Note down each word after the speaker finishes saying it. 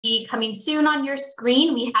coming soon on your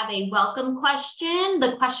screen, we have a welcome question,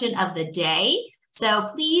 the question of the day. So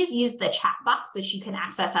please use the chat box, which you can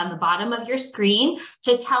access on the bottom of your screen,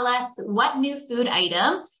 to tell us what new food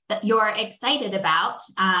item that you're excited about,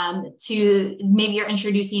 to maybe you're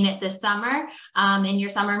introducing it this summer in your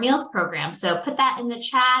summer meals program. So put that in the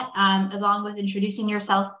chat along with introducing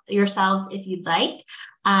yourselves if you'd like.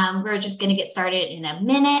 We're just going to get started in a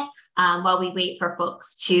minute while we wait for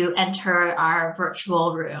folks to enter our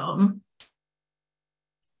virtual room.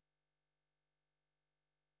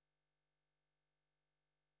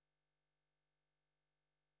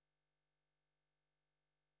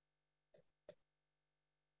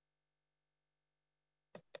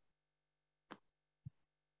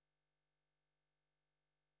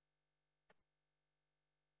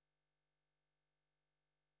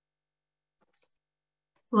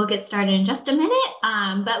 We'll get started in just a minute,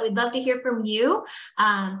 but we'd love to hear from you.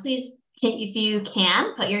 Please, if you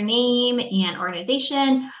can, put your name and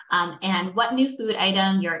organization and what new food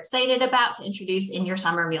item you're excited about to introduce in your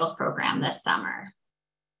summer meals program this summer.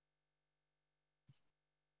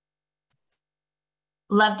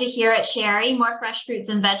 Love to hear it, Sherry. More fresh fruits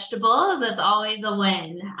and vegetables. That's always a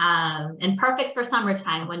win, and perfect for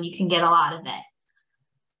summertime when you can get a lot of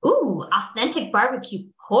it. Ooh, authentic barbecue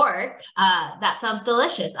pork. That sounds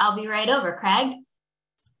delicious. I'll be right over, Craig.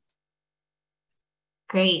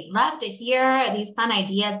 Great. Love to hear these fun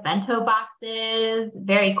ideas. Bento boxes.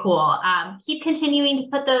 Very cool. Keep continuing to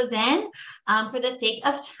put those in. For the sake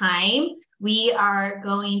of time, we are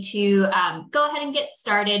going to go ahead and get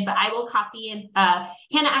started, but I will copy and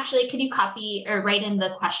Hannah, actually, could you copy or write in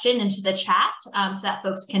the question into the chat so that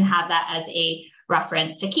folks can have that as a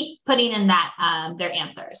reference to keep putting in that their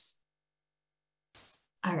answers.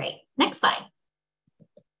 All right, next slide.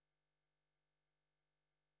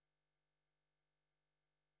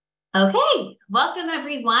 Okay, welcome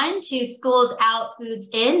everyone to Schools Out, Foods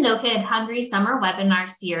In, No Kid Hungry Summer Webinar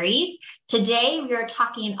Series. Today we are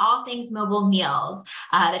talking all things mobile meals.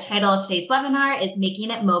 The title of today's webinar is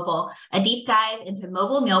Making It Mobile, a deep dive into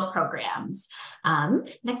mobile meal programs.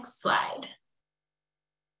 Next slide.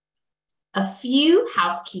 A few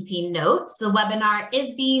housekeeping notes. The webinar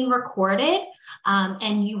is being recorded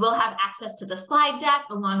and you will have access to the slide deck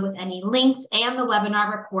along with any links and the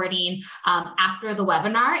webinar recording after the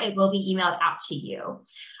webinar. It will be emailed out to you.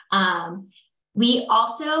 We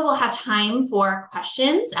also will have time for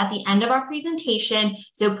questions at the end of our presentation.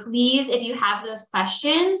 So please, if you have those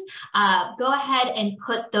questions, go ahead and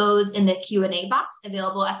put those in the Q&A box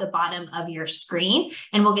available at the bottom of your screen,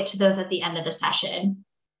 and we'll get to those at the end of the session.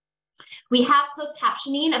 We have closed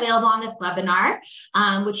captioning available on this webinar,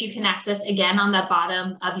 which you can access again on the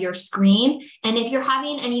bottom of your screen. And if you're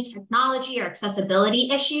having any technology or accessibility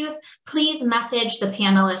issues, please message the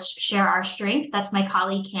panelist Share Our Strength. That's my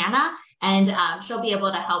colleague Hannah, and she'll be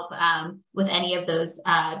able to help with any of those,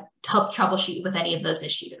 help troubleshoot with any of those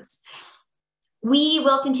issues. We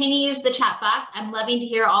will continue to use the chat box. I'm loving to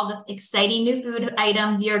hear all the exciting new food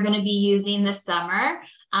items you're going to be using this summer.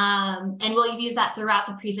 And we'll use that throughout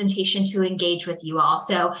the presentation to engage with you all.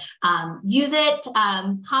 So use it,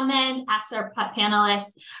 comment, ask our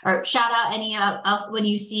panelists, or shout out any of when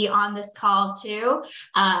you see on this call too.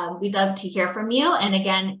 We'd love to hear from you. And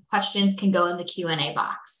again, questions can go in the Q&A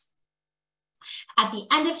box. At the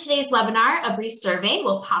end of today's webinar, a brief survey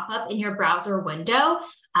will pop up in your browser window.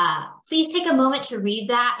 Please take a moment to read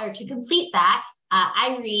that or to complete that.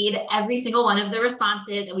 I read every single one of the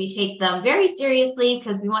responses and we take them very seriously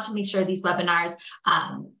because we want to make sure these webinars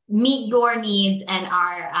meet your needs and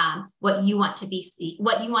are what you want to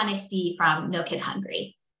see from No Kid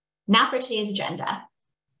Hungry. Now for today's agenda.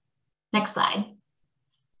 Next slide.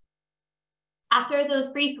 After those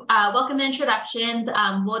brief welcome introductions,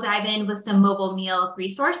 we'll dive in with some mobile meals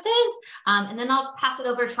resources, and then I'll pass it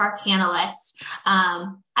over to our panelists.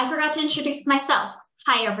 I forgot to introduce myself.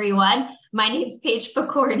 Hi, everyone. My name is Paige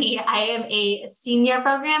Picorni. I am a senior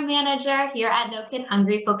program manager here at No Kid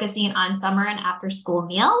Hungry, focusing on summer and after school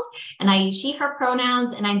meals, and I use she, her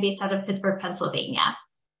pronouns, and I'm based out of Pittsburgh, Pennsylvania.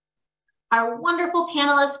 Our wonderful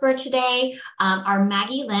panelists for today are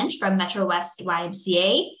Maggie Lynch from MetroWest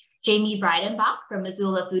YMCA, Jamie Breidenbach from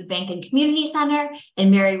Missoula Food Bank and Community Center,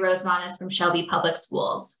 and Rose Vanas from Shelby Public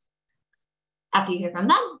Schools. After you hear from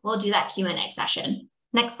them, we'll do that Q&A session.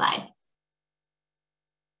 Next slide.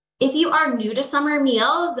 If you are new to summer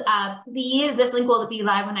meals, please, this link will be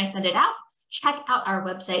live when I send it out. Check out our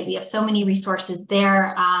website. We have so many resources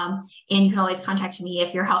there, and you can always contact me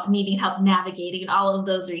if you're needing help navigating all of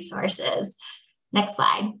those resources. Next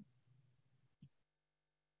slide.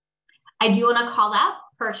 I do want to call out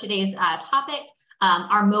per today's topic,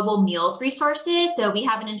 our mobile meals resources. So we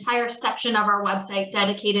have an entire section of our website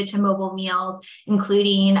dedicated to mobile meals,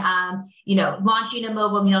 including, launching a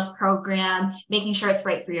mobile meals program, making sure it's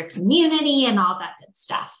right for your community and all that good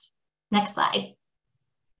stuff. Next slide.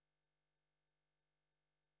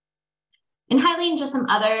 And highlighting just some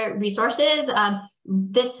other resources.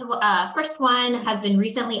 This first one has been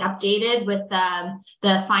recently updated with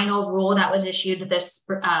the final rule that was issued this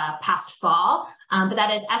past fall, but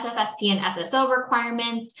that is SFSP and SSO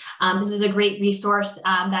requirements. This is a great resource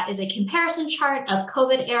that is a comparison chart of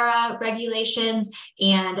COVID era regulations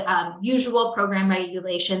and usual program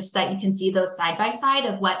regulations so that you can see those side by side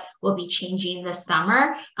of what will be changing this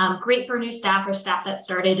summer. Great for new staff or staff that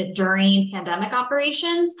started during pandemic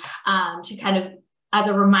operations to kind of as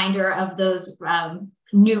a reminder of those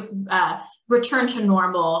new return to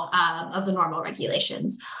normal of the normal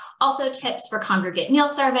regulations. Also tips for congregate meal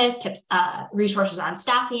service, tips, resources on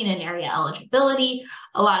staffing and area eligibility,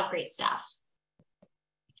 a lot of great stuff.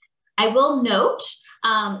 I will note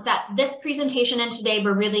that this presentation and today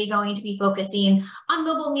we're really going to be focusing on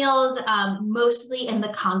mobile meals, mostly in the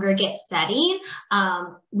congregate setting.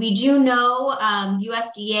 We do know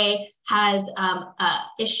USDA has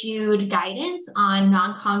issued guidance on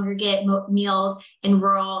non-congregate meals in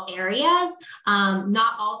rural areas.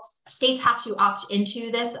 Not all states have to opt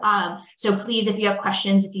into this. So please, if you have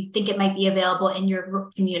questions, if you think it might be available in your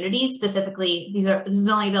communities, specifically, this is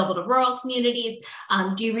only available to rural communities,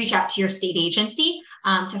 do reach out to your state agency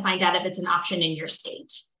to find out if it's an option in your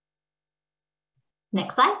state.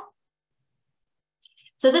 Next slide.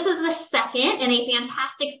 So this is the second in a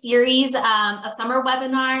fantastic series of summer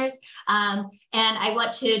webinars. And I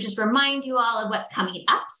want to just remind you all of what's coming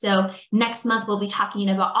up. So next month, we'll be talking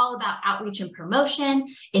all about outreach and promotion.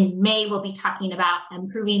 In May, we'll be talking about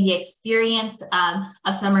improving the experience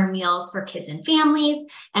of summer meals for kids and families.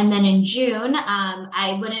 And then in June,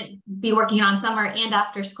 I wouldn't be working on summer and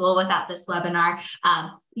after school without this webinar.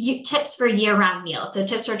 Tips for year-round meals. So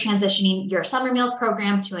tips for transitioning your summer meals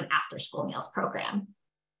program to an after-school meals program.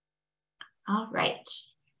 All right.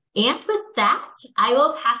 And with that, I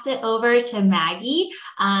will pass it over to Maggie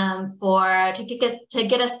to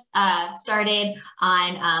get us started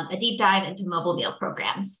on a deep dive into mobile meal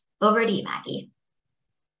programs. Over to you, Maggie.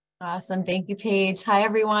 Awesome. Thank you, Paige. Hi,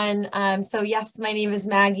 everyone. So yes, my name is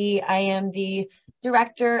Maggie. I am the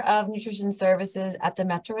Director of Nutrition Services at the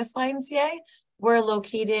MetroWest YMCA. We're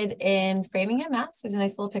located in Framingham, Mass. There's a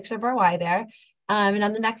nice little picture of our Y there. And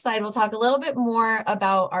on the next slide, we'll talk a little bit more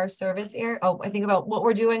about our service area. I think about what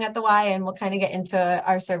we're doing at the Y, and we'll kind of get into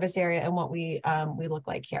our service area and what we look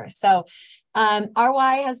like here. So our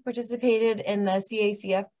Y has participated in the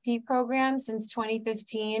CACFP program since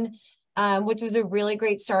 2015, which was a really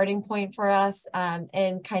great starting point for us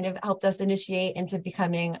and kind of helped us initiate into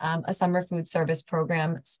becoming a summer food service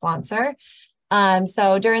program sponsor.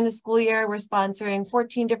 So during the school year, we're sponsoring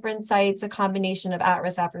 14 different sites, a combination of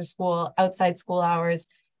at-risk after school, outside school hours,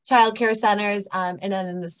 childcare centers. And then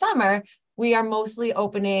in the summer, we are mostly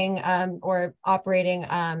opening or operating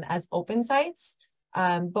as open sites.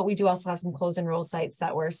 But we do also have some closed enroll sites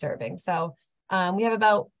that we're serving. So we have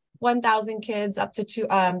about 1,000 kids up to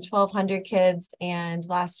 1,200 kids. And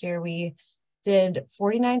last year we did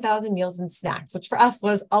 49,000 meals and snacks, which for us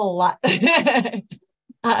was a lot.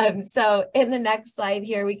 So in the next slide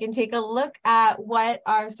here, we can take a look at what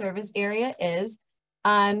our service area is.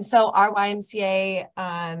 So our YMCA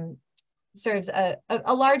serves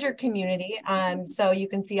a larger community. So you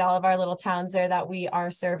can see all of our little towns there that we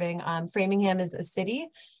are serving. Framingham is a city,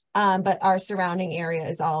 but our surrounding area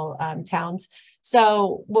is all towns.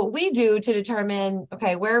 So what we do to determine,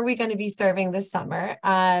 okay, where are we going to be serving this summer?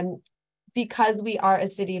 Because we are a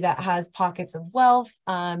city that has pockets of wealth,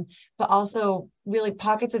 but also really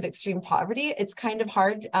pockets of extreme poverty, it's kind of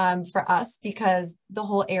hard for us because the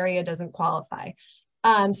whole area doesn't qualify.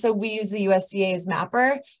 So we use the USDA's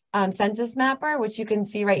mapper, census mapper, which you can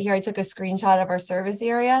see right here. I took a screenshot of our service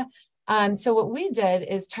area. So what we did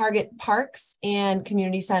is target parks and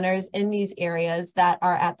community centers in these areas that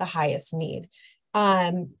are at the highest need.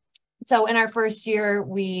 So in our first year,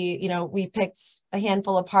 we picked a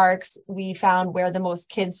handful of parks. We found where the most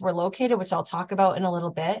kids were located, which I'll talk about in a little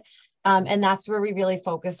bit. And that's where we really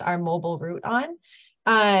focused our mobile route on.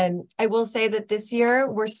 I will say that this year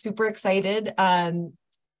we're super excited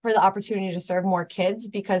for the opportunity to serve more kids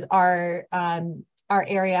because our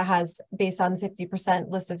area has, based on the 50%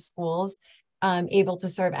 list of schools, able to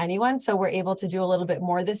serve anyone. So we're able to do a little bit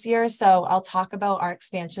more this year. So I'll talk about our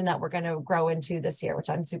expansion that we're going to grow into this year, which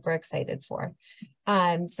I'm super excited for.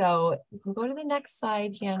 So you can go to the next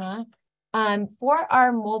slide, Hannah. For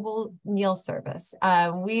our mobile meal service,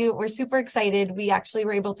 we were super excited. We actually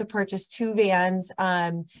were able to purchase 2 vans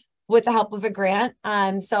with the help of a grant.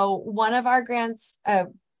 So one of our grants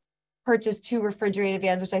purchased 2 refrigerated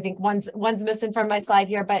vans, which I think one's missing from my slide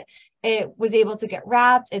here, but it was able to get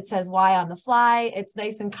wrapped. It says "Y" on the fly. It's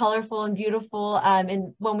nice and colorful and beautiful.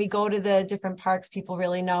 And when we go to the different parks, people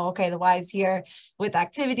really know, okay, the Y's here with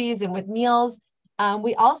activities and with meals.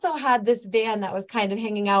 We also had this van that was kind of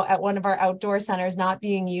hanging out at one of our outdoor centers not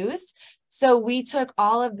being used. So we took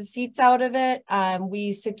all of the seats out of it.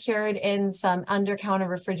 We secured in some under-counter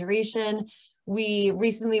refrigeration. We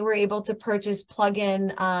recently were able to purchase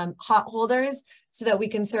plug-in hot holders so that we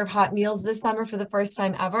can serve hot meals this summer for the first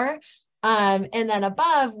time ever. And then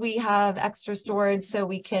above, we have extra storage so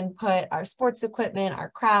we can put our sports equipment, our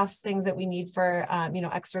crafts, things that we need for,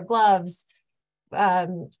 extra gloves,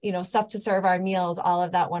 stuff to serve our meals. All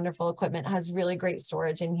of that wonderful equipment has really great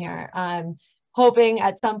storage in here. Hoping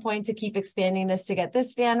at some point to keep expanding this to get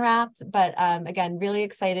this van wrapped. But again, really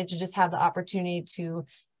excited to just have the opportunity to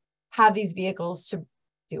have these vehicles to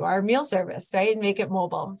do our meal service, right? And make it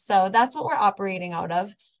mobile. So that's what we're operating out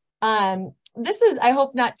of. This is, I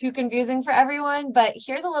hope, not too confusing for everyone, but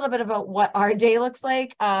here's a little bit about what our day looks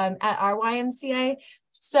like at our YMCA.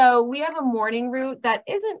 So we have a morning route that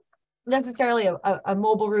isn't necessarily a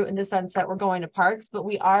mobile route in the sense that we're going to parks, but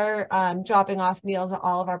we are dropping off meals at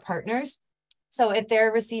all of our partners. So if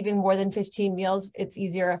they're receiving more than 15 meals, it's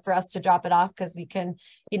easier for us to drop it off because we can,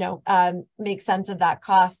 make sense of that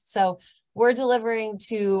cost. So we're delivering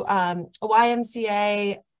to a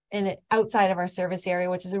YMCA and outside of our service area,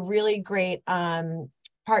 which is a really great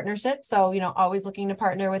partnership. So, always looking to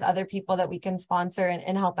partner with other people that we can sponsor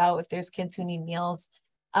and help out if there's kids who need meals.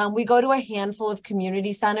 We go to a handful of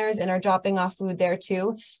community centers and are dropping off food there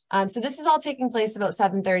too. So this is all taking place about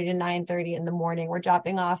 7:30 to 9:30 in the morning. We're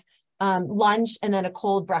dropping off lunch and then a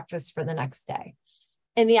cold breakfast for the next day.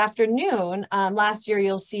 In the afternoon, last year,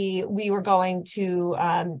 you'll see we were going to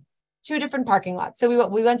 2 different parking lots. So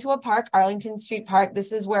we went to a park, Arlington Street Park.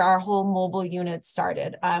 This is where our whole mobile unit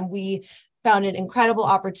started. We found an incredible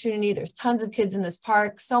opportunity. There's tons of kids in this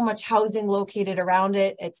park, so much housing located around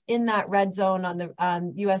it. It's in that red zone on the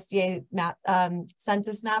USDA map,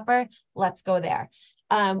 census mapper. Let's go there.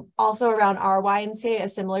 Also around our YMCA, a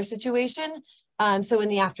similar situation. So in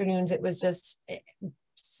the afternoons, it was just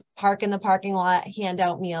park in the parking lot, hand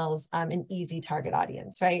out meals, an easy target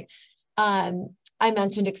audience, right? I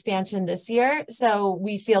mentioned expansion this year. So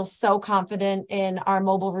we feel so confident in our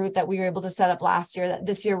mobile route that we were able to set up last year that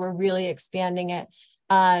this year we're really expanding it.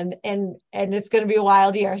 And it's going to be a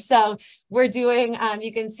wild year. So we're doing,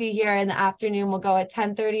 you can see here in the afternoon, we'll go at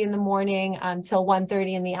 10:30 in the morning till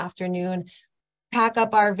 1:30 in the afternoon. Pack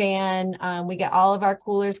up our van. We get all of our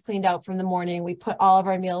coolers cleaned out from the morning. We put all of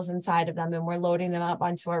our meals inside of them and we're loading them up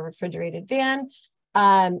onto our refrigerated van.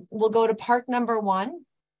 We'll go to park number 1,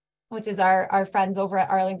 which is our friends over at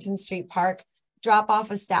Arlington Street Park, drop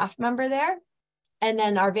off a staff member there. And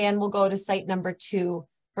then our van will go to site number 2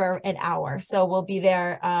 for an hour. So we'll be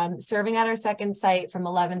there serving at our second site from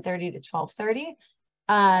 11:30 to 12:30.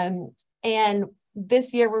 And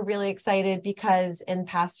this year, we're really excited because in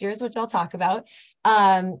past years, which I'll talk about,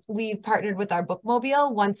 we've partnered with our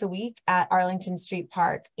bookmobile once a week at Arlington Street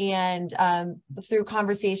Park. And through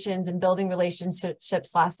conversations and building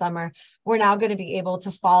relationships last summer, we're now going to be able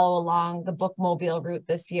to follow along the bookmobile route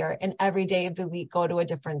this year and every day of the week go to a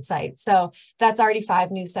different site. So that's already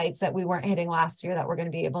 5 new sites that we weren't hitting last year that we're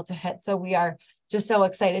going to be able to hit. So we are just so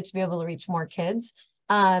excited to be able to reach more kids.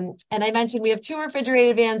 And I mentioned we have 2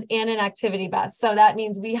 refrigerated vans and an activity bus. So that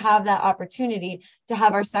means we have that opportunity to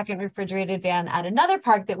have our second refrigerated van at another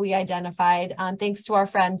park that we identified, thanks to our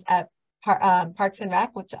friends at Parks and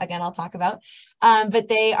Rec, which again, I'll talk about. But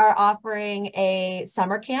they are offering a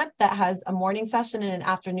summer camp that has a morning session and an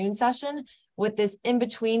afternoon session with this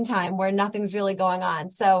in-between time where nothing's really going on.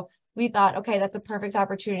 So we thought, okay, that's a perfect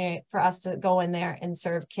opportunity for us to go in there and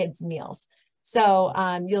serve kids meals. So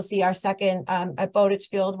you'll see our second at Bowditch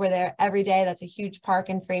Field. We're there every day. That's a huge park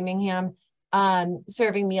in Framingham,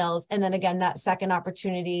 serving meals. And then again, that second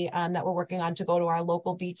opportunity that we're working on to go to our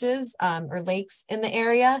local beaches or lakes in the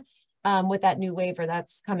area with that new waiver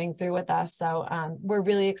that's coming through with us. So we're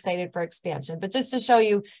really excited for expansion. But just to show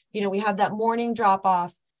you, we have that morning drop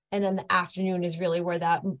off. And then the afternoon is really where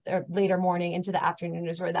that, or later morning into the afternoon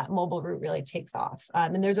is where that mobile route really takes off.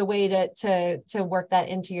 And there's a way to work that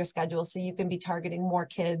into your schedule so you can be targeting more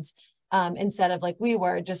kids instead of like we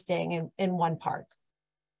were just staying in one park.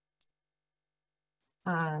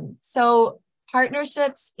 So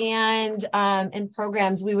partnerships and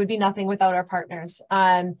programs, we would be nothing without our partners.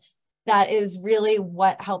 that is really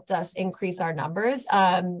what helped us increase our numbers.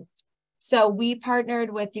 So we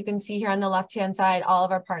partnered with, you can see here on the left-hand side, all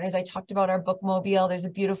of our partners. I talked about our bookmobile. There's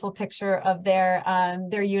a beautiful picture of their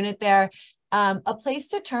unit there. A place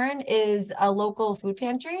to turn is a local food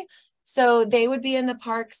pantry. So they would be in the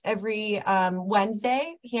parks every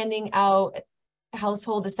Wednesday, handing out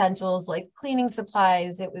household essentials like cleaning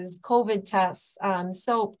supplies. It was COVID tests,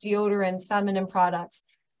 soap, deodorants, feminine products,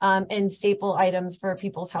 and staple items for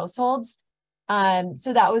people's households.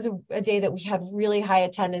 So that was a day that we had really high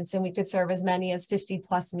attendance, and we could serve as many as 50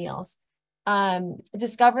 plus meals.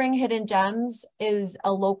 Discovering Hidden Gems is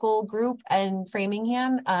a local group in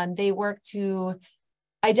Framingham. They work to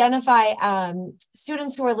identify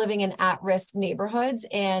students who are living in at-risk neighborhoods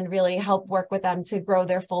and really help work with them to grow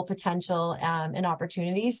their full potential and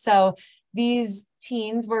opportunities. So these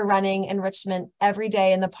teens were running enrichment every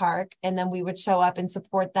day in the park, and then we would show up and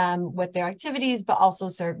support them with their activities, but also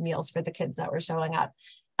serve meals for the kids that were showing up.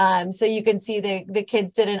 So you can see the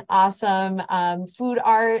kids did an awesome food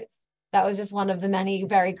art. That was just one of the many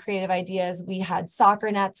very creative ideas. We had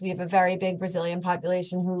soccer nets. We have a very big Brazilian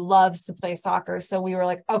population who loves to play soccer. So we were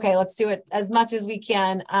like, okay, let's do it as much as we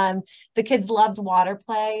can. The kids loved water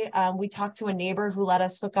play. We talked to a neighbor who let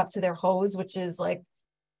us hook up to their hose, which is like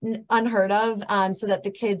unheard of, so that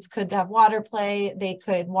the kids could have water play. They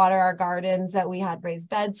could water our gardens that we had raised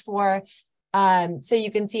beds for. So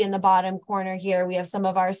you can see in the bottom corner here, we have some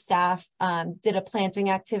of our staff did a planting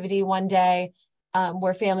activity one day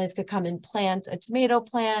where families could come and plant a tomato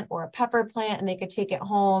plant or a pepper plant, and they could take it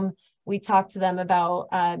home. We talked to them about,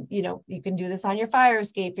 you can do this on your fire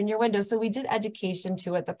escape in your window. So we did education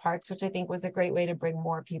too at the parks, which I think was a great way to bring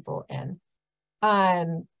more people in.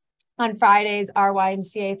 On Fridays, our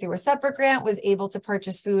YMCA, through a separate grant, was able to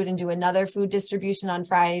purchase food and do another food distribution on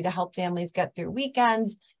Friday to help families get through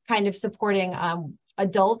weekends, kind of supporting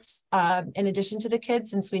adults in addition to the kids,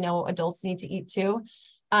 since we know adults need to eat too.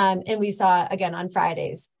 And we saw, again, on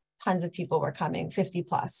Fridays, tons of people were coming, 50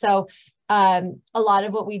 plus. So a lot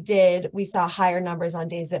of what we did, we saw higher numbers on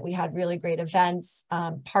days that we had really great events,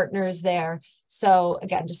 partners there. So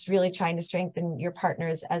again, just really trying to strengthen your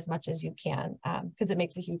partners as much as you can, because it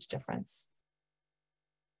makes a huge difference.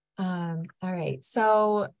 All right,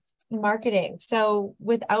 so marketing. So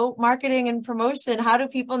without marketing and promotion, how do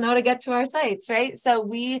people know to get to our sites, right? So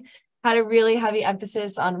we had a really heavy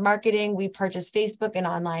emphasis on marketing. We purchased Facebook and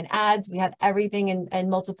online ads. We had everything in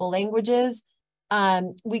multiple languages.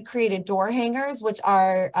 We created door hangers, which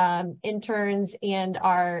our interns and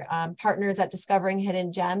our partners at Discovering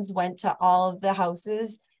Hidden Gems went to all of the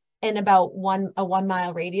houses in about a 1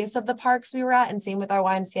 mile radius of the parks we were at, and same with our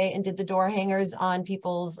YMCA, and did the door hangers on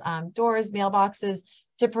people's doors, mailboxes,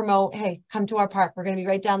 to promote, hey, come to our park. We're going to be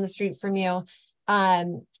right down the street from you.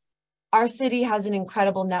 Our city has an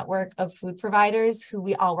incredible network of food providers who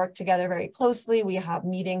we all work together very closely. We have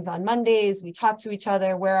meetings on Mondays. We talk to each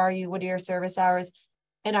other. Where are you? What are your service hours?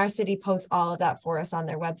 And our city posts all of that for us on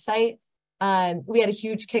their website. We had a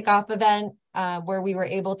huge kickoff event where we were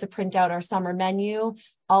able to print out our summer menu.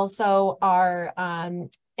 Also our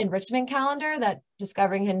enrichment calendar, that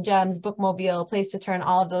Discovering Hidden Gems, Bookmobile, Place to Turn,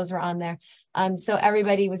 all of those were on there. So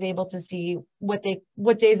everybody was able to see what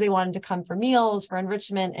days they wanted to come for meals, for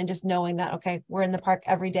enrichment, and just knowing that, okay, we're in the park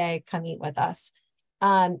every day, come eat with us.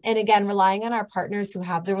 And again, relying on our partners who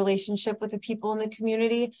have the relationship with the people in the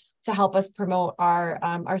community to help us promote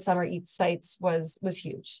our summer eats sites was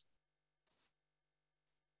huge.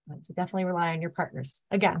 So definitely rely on your partners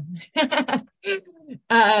again.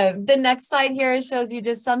 The next slide here shows you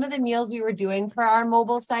just some of the meals we were doing for our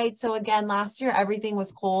mobile site. So again, last year, everything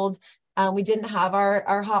was cold. We didn't have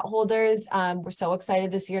our hot holders. We're so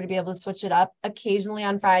excited this year to be able to switch it up. Occasionally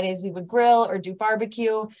on Fridays, we would grill or do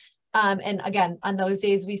barbecue. And again, on those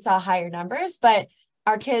days, we saw higher numbers, but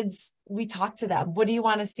our kids, we talked to them. What do you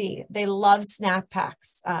want to see? They love snack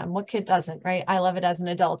packs. What kid doesn't, right? I love it as an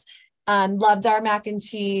adult. Loved our mac and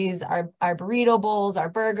cheese, our burrito bowls, our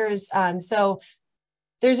burgers. So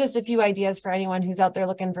there's just a few ideas for anyone who's out there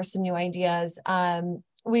looking for some new ideas.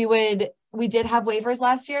 We did have waivers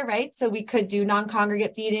last year, right? So we could do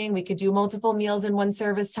non-congregate feeding. We could do multiple meals in one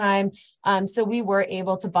service time. So we were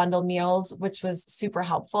able to bundle meals, which was super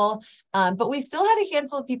helpful. But we still had a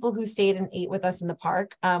handful of people who stayed and ate with us in the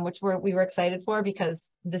park, which we were excited for,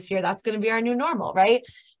 because this year that's going to be our new normal, right?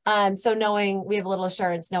 So knowing we have a little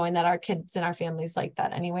assurance, knowing that our kids and our families like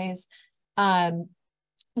that anyways.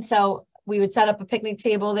 So we would set up a picnic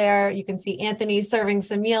table there. You can see Anthony serving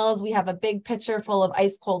some meals. We have a big pitcher full of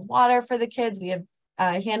ice cold water for the kids. We have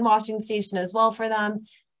a hand washing station as well for them.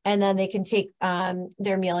 And then they can take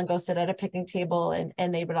their meal and go sit at a picnic table,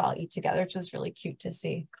 and they would all eat together, which was really cute to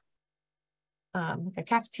see. like a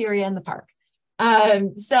cafeteria in the park.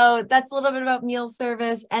 So that's a little bit about meal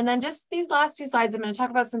service. And then just these last two slides, I'm going to talk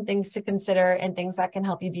about some things to consider and things that can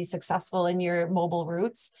help you be successful in your mobile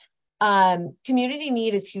routes. Community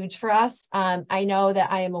need is huge for us. I know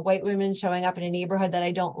that I am a white woman showing up in a neighborhood that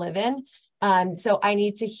I don't live in. So I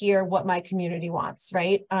need to hear what my community wants,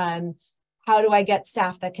 right? How do I get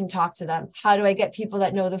staff that can talk to them? How do I get people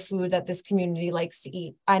that know the food that this community likes to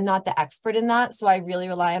eat? I'm not the expert in that, so I really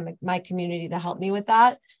rely on my community to help me with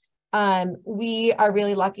that. We are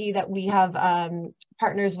really lucky that we have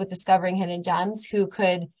partners with Discovering Hidden Gems who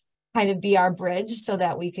could kind of be our bridge so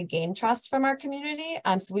that we could gain trust from our community.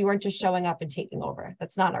 So we weren't just showing up and taking over.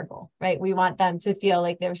 That's not our goal, right? We want them to feel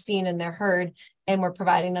like they're seen and they're heard, and we're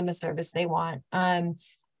providing them a service they want.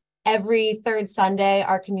 Every third Sunday,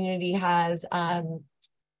 our community has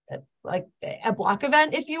like a block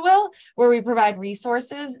event, if you will, where we provide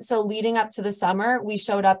resources. So leading up to the summer, we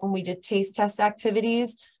showed up and we did taste test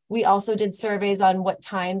activities. We also did surveys on what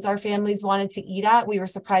times our families wanted to eat at. We were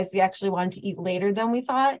surprised they actually wanted to eat later than we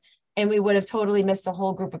thought. And we would have totally missed a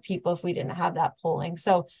whole group of people if we didn't have that polling.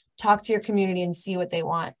 So talk to your community and see what they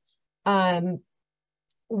want.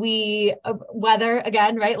 Weather,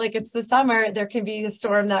 again, right? Like it's the summer, there can be a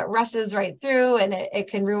storm that rushes right through and it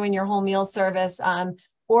can ruin your whole meal service.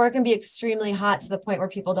 Or it can be extremely hot to the point where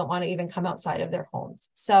people don't want to even come outside of their homes.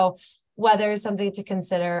 So weather is something to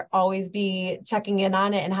consider. Always be checking in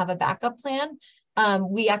on it and have a backup plan.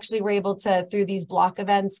 We actually were able to, through these block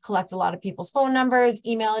events, collect a lot of people's phone numbers,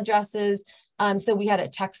 email addresses. So we had a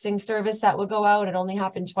texting service that would go out. It only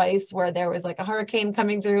happened twice where there was like a hurricane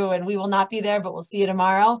coming through and we will not be there, but we'll see you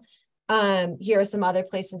tomorrow. Here are some other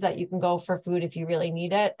places that you can go for food if you really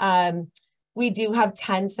need it. We do have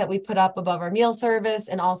tents that we put up above our meal service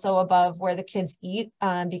and also above where the kids eat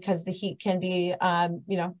because the heat can be,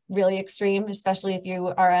 really extreme, especially if you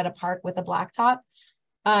are at a park with a blacktop.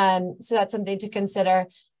 So that's something to consider.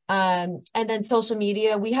 And then social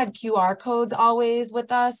media, we had QR codes always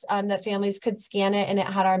with us that families could scan it, and it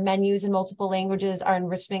had our menus in multiple languages, our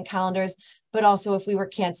enrichment calendars, but also if we were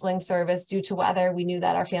canceling service due to weather, we knew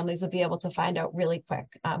that our families would be able to find out really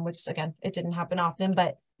quick, which again, it didn't happen often,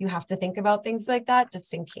 but you have to think about things like that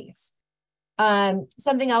just in case.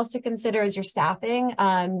 Something else to consider is your staffing.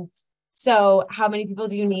 So how many people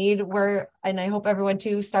do you need? And I hope everyone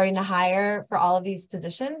too, starting to hire for all of these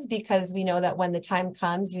positions because we know that when the time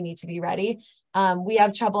comes, you need to be ready. We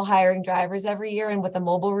have trouble hiring drivers every year. And with a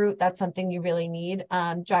mobile route, that's something you really need.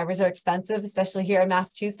 Drivers are expensive, especially here in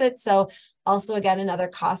Massachusetts. So also, again, another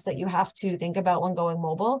cost that you have to think about when going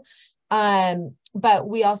mobile. But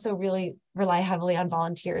we also really rely heavily on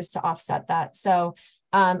volunteers to offset that. So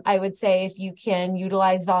I would say if you can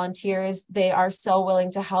utilize volunteers, they are so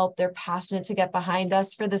willing to help. They're passionate to get behind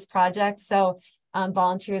us for this project. So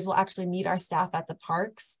volunteers will actually meet our staff at the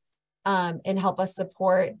parks and help us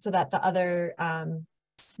support so that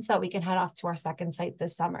so that we can head off to our second site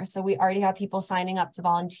this summer. So we already have people signing up to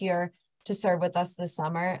volunteer to serve with us this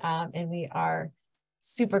summer. And we are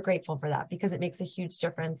super grateful for that because it makes a huge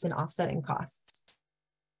difference in offsetting costs.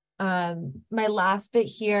 My last bit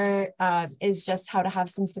here is just how to have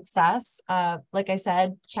some success. Like I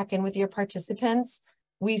said, check in with your participants.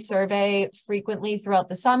 We survey frequently throughout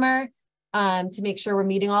the summer to make sure we're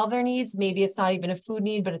meeting all their needs. Maybe it's not even a food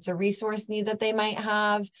need, but it's a resource need that they might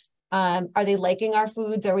have. Are they liking our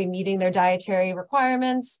foods? Are we meeting their dietary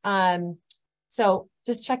requirements? So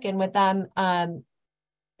just check in with them.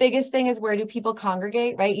 Biggest thing is, where do people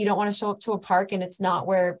congregate, right? You don't want to show up to a park and it's not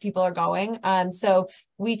where people are going. So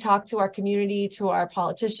we talk to our community, to our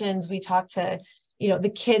politicians. We talk to,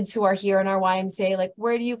 the kids who are here in our YMCA, like,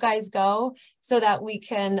 where do you guys go? So that we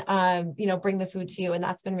can, bring the food to you. And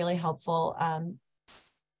that's been really helpful.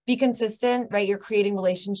 Be consistent, right? You're creating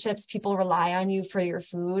relationships. People rely on you for your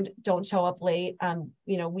food. Don't show up late.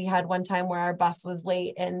 We had one time where our bus was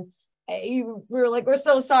late and we were like, we're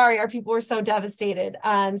so sorry. Our people were so devastated.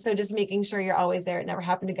 So just making sure you're always there. It never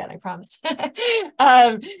happened again, I promise.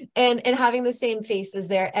 And having the same faces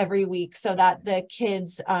there every week so that the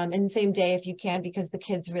kids, in the same day if you can, because the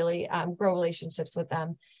kids really grow relationships with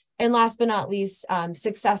them. And last but not least,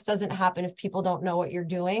 success doesn't happen if people don't know what you're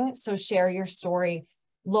doing. So share your story.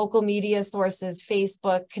 Local media sources,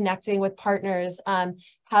 Facebook, connecting with partners,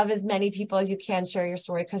 have as many people as you can share your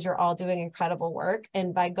story because you're all doing incredible work.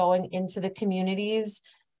 And by going into the communities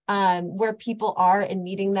where people are and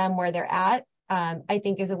meeting them where they're at, I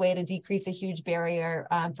think is a way to decrease a huge barrier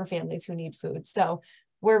for families who need food. So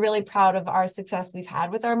we're really proud of our success we've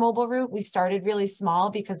had with our mobile route. We started really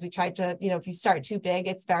small because we tried to, if you start too big,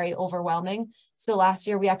 it's very overwhelming. So last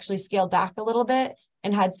year we actually scaled back a little bit.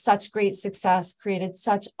 and had such great success, created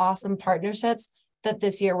such awesome partnerships that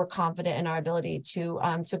this year we're confident in our ability to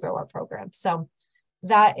grow our program. So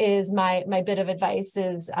that is my bit of advice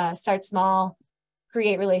is start small,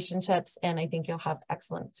 create relationships, and I think you'll have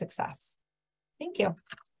excellent success. Thank you.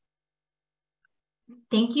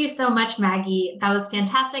 Thank you so much, Maggie. That was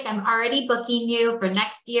fantastic. I'm already booking you for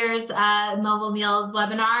next year's Mobile Meals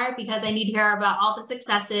webinar because I need to hear about all the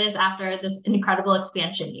successes after this incredible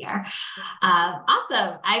expansion year.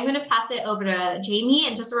 Awesome. I'm going to pass it over to Jamie.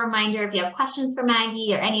 And just a reminder, if you have questions for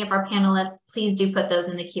Maggie or any of our panelists, please do put those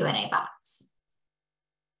in the Q&A box.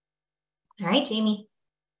 All right, Jamie.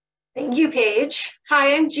 Thank you, Paige.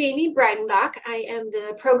 Hi, I'm Jamie Breidenbach. I am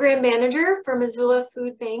the program manager for Missoula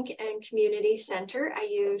Food Bank and Community Center. I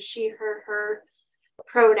use she, her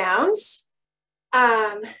pronouns.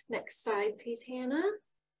 Next slide, please, Hannah.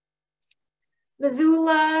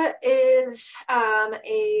 Missoula is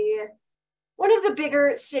one of the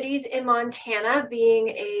bigger cities in Montana, being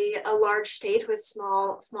a large state with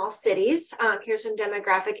small cities. Here's some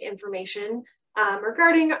demographic information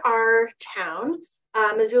regarding our town.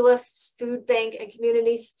 Missoula Food Bank and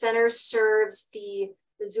Community Center serves the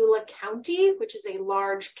Missoula County, which is a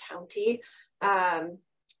large county.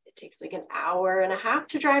 It takes like an hour and a half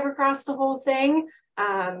to drive across the whole thing,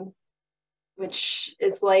 which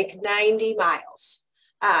is like 90 miles.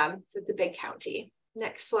 So it's a big county.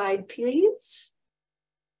 Next slide, please.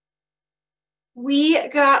 We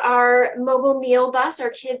got our mobile meal bus, our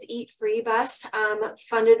Kids Eat Free bus,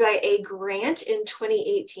 funded by a grant in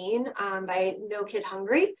 2018 by No Kid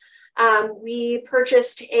Hungry. We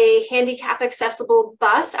purchased a handicap accessible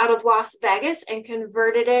bus out of Las Vegas and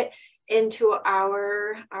converted it into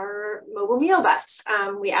our mobile meal bus.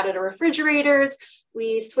 We added refrigerators,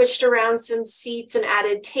 we switched around some seats and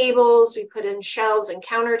added tables, we put in shelves and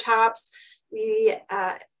countertops. We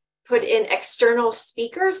put in external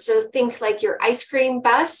speakers, so think like your ice cream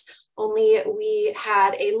bus, only we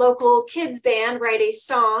had a local kids band write a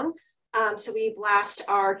song, so we blast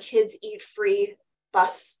our Kids Eat Free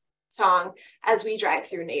bus song as we drive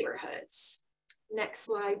through neighborhoods. Next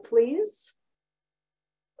slide, please.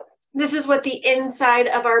 This is what the inside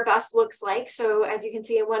of our bus looks like. So as you can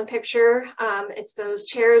see in one picture, it's those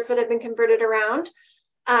chairs that have been converted around.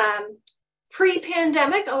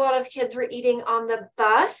 Pre-pandemic, a lot of kids were eating on the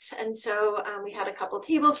bus, and so we had a couple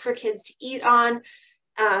tables for kids to eat on,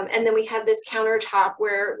 and then we had this countertop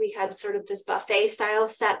where we had sort of this buffet style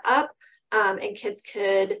set up, and kids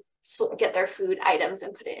could get their food items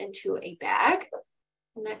and put it into a bag.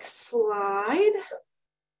 Next slide.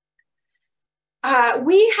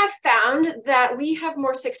 We have found that we have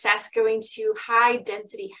more success going to high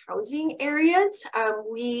density housing areas.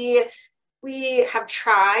 We have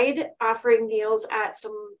tried offering meals at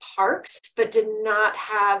some parks, but did not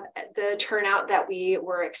have the turnout that we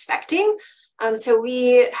were expecting. So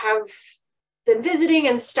we have been visiting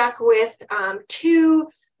and stuck with 2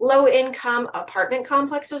 low-income apartment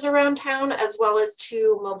complexes around town, as well as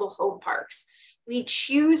 2 mobile home parks. We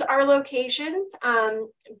choose our locations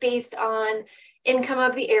based on income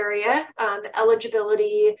of the area. The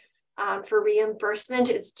eligibility for reimbursement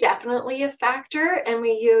is definitely a factor, and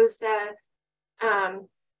we use the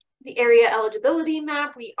area eligibility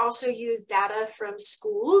map. We also use data from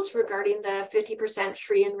schools regarding the 50%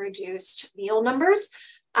 free and reduced meal numbers.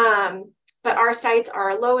 But our sites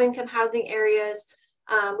are low-income housing areas.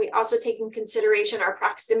 We also take in consideration our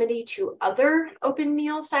proximity to other open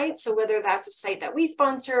meal sites. So whether that's a site that we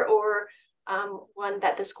sponsor or one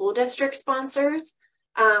that the school district sponsors.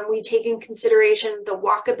 We take in consideration the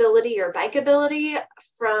walkability or bikeability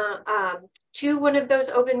from to one of those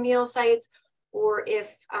open meal sites, or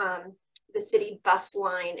if the city bus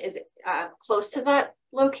line is close to that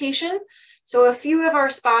location. So a few of our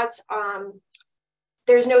spots,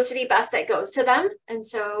 there's no city bus that goes to them. And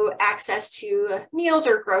so access to meals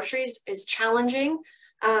or groceries is challenging,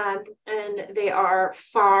 and they are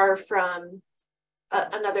far from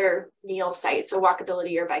another meal site. So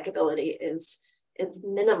walkability or bikeability is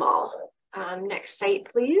minimal. Next site,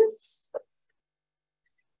 please.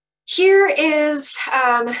 Here is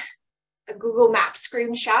a Google Maps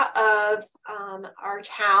screenshot of our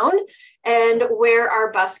town and where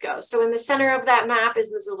our bus goes. So in the center of that map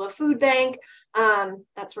is Missoula Food Bank.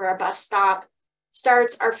 That's where our bus stop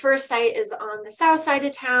starts. Our first site is on the south side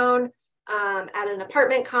of town at an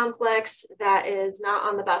apartment complex that is not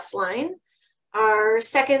on the bus line. Our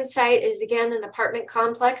second site is again an apartment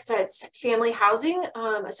complex that's family housing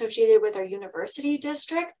associated with our university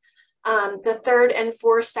district. The third and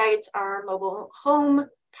fourth sites are mobile home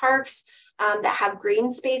parks that have green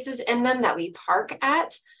spaces in them that we park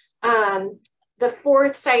at. The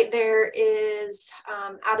fourth site there is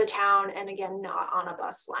out of town and again, not on a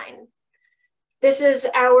bus line. This is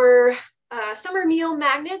our summer meal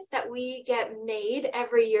magnets that we get made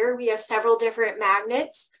every year. We have several different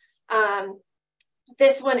magnets.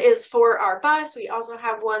 This one is for our bus. We also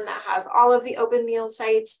have one that has all of the open meal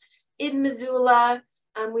sites in Missoula.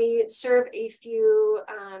 We serve a few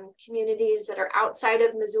communities that are outside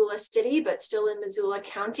of Missoula City, but still in Missoula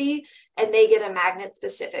County, and they get a magnet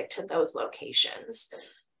specific to those locations.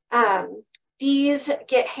 These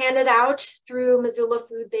get handed out through Missoula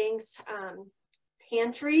Food Bank's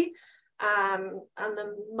pantry on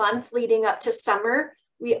the month leading up to summer.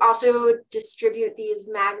 We also distribute these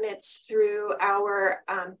magnets through our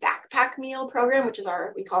backpack meal program, which is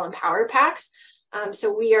we call Empower Packs.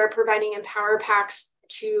 So we are providing Empower Packs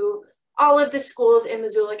to all of the schools in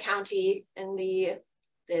Missoula County, and the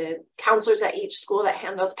counselors at each school that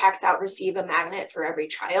hand those packs out receive a magnet for every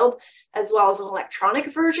child, as well as an electronic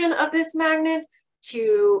version of this magnet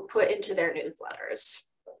to put into their newsletters.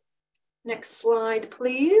 Next slide,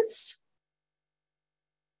 please.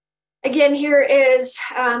 Again, here is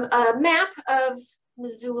a map of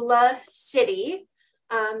Missoula City.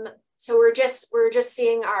 So we're just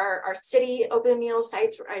seeing our city open meal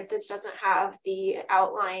sites. Right? This doesn't have the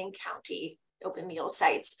outlying county open meal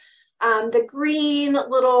sites. The green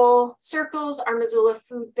little circles are Missoula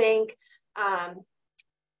Food Bank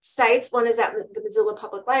sites. One is at the Missoula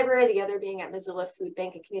Public Library, the other being at Missoula Food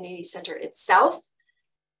Bank and Community Center itself.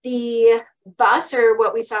 The bus, or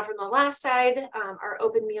what we saw from the last slide, are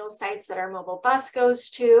open meal sites that our mobile bus goes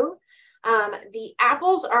to. The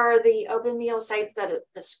apples are the open meal sites that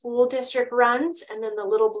the school district runs, and then the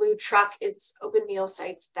little blue truck is open meal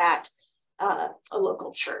sites that a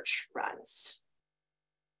local church runs.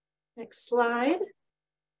 Next slide.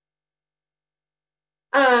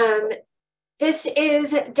 This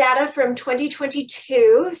is data from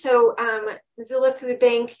 2022. So Missoula Food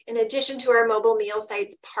Bank, in addition to our mobile meal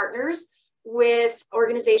sites, partners with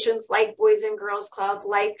organizations like Boys and Girls Club,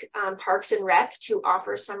 like Parks and Rec, to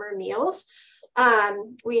offer summer meals.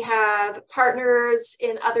 We have partners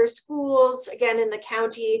in other schools, again in the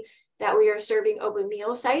county, that we are serving open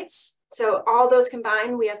meal sites. So all those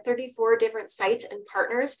combined, we have 34 different sites and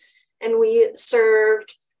partners, and we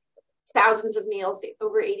served thousands of meals,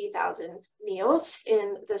 over 80,000 meals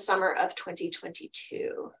in the summer of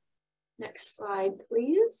 2022. Next slide,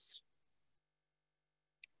 please.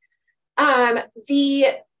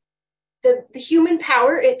 The human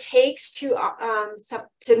power it takes to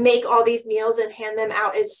make all these meals and hand them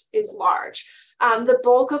out is large. The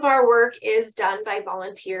bulk of our work is done by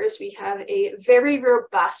volunteers. We have a very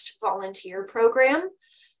robust volunteer program.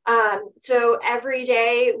 So every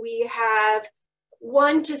day we have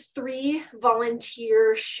 1 to 3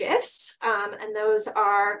 volunteer shifts, and those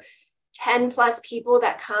are 10 plus people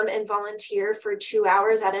that come and volunteer for 2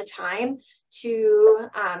 hours at a time to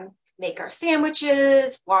make our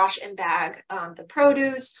sandwiches, wash and bag the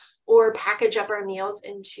produce, or package up our meals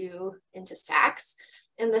into sacks.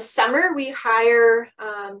 In the summer, we hire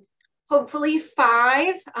hopefully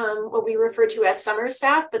 5, what we refer to as summer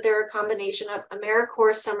staff, but they're a combination of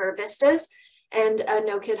AmeriCorps Summer Vistas and a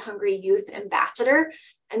No Kid Hungry Youth Ambassador.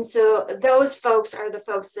 And so those folks are the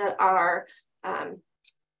folks that are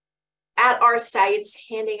at our sites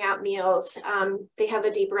handing out meals. They have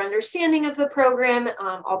a deeper understanding of the program,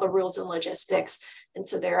 all the rules and logistics. And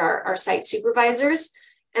so there are our site supervisors.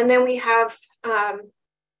 And then we have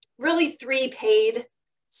really 3 paid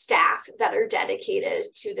staff that are dedicated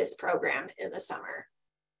to this program in the summer.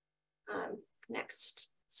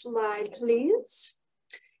 Next slide, please.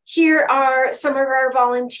 Here are some of our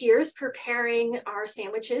volunteers preparing our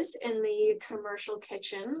sandwiches in the commercial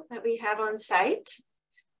kitchen that we have on site.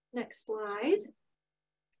 Next slide.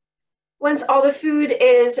 Once all the food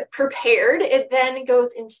is prepared, it then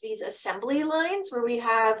goes into these assembly lines where we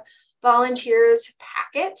have volunteers pack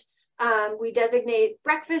it. We designate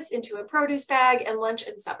breakfast into a produce bag and lunch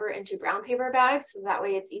and supper into brown paper bags. So that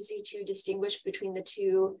way it's easy to distinguish between the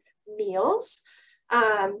 2 meals.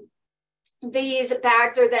 These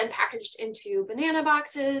bags are then packaged into banana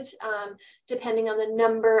boxes, depending on the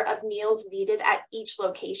number of meals needed at each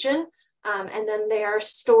location. And then they are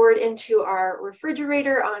stored into our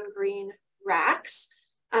refrigerator on green racks.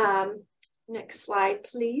 Next slide,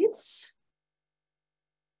 please.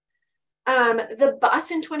 The bus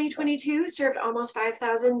in 2022 served almost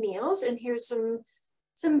 5,000 meals, and here's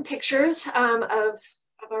some pictures of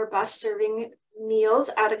our bus serving meals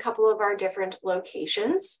at a couple of our different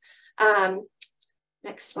locations.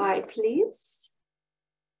 Next slide, please.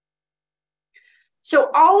 So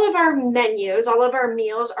all of our menus, all of our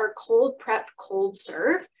meals are cold prep, cold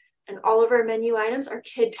serve. and all of our menu items are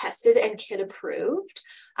kid tested and kid approved.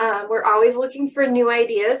 We're always looking for new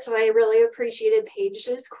ideas, so I really appreciated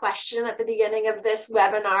Paige's question at the beginning of this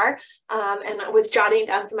webinar, and I was jotting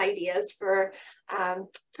down some ideas for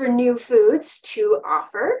new foods to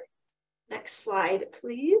offer. Next slide,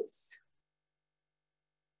 please.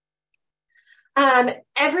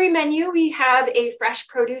 Every menu we have a fresh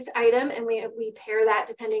produce item, and we pair that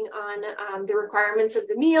depending on the requirements of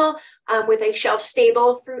the meal with a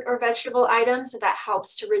shelf-stable fruit or vegetable item, so that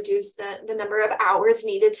helps to reduce the number of hours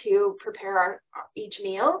needed to prepare each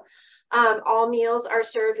meal. All meals are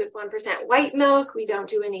served with 1% white milk. We don't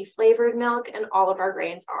do any flavored milk, and all of our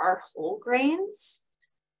grains are whole grains.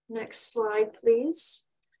 Next slide, please.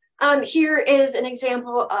 Here is an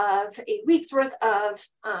example of a week's worth of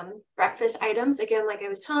breakfast items. Again, like I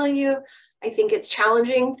was telling you, I think it's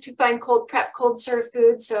challenging to find cold prep, cold serve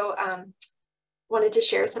food. So wanted to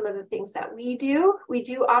share some of the things that we do. We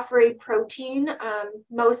do offer a protein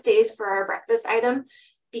most days for our breakfast item.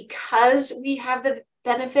 Because we have the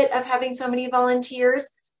benefit of having so many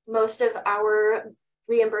volunteers, most of our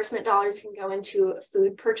reimbursement dollars can go into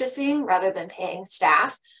food purchasing rather than paying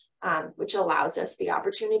staff. Which allows us the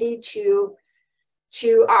opportunity to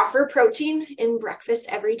offer protein in breakfast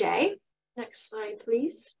every day. Next slide,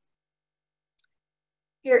 please.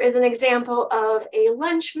 Here is an example of a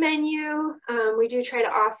lunch menu. We do try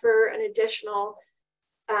to offer an additional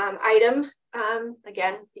item.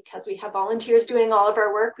 Again, because we have volunteers doing all of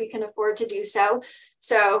our work, we can afford to do so.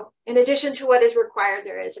 So in addition to what is required,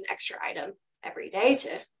 there is an extra item every day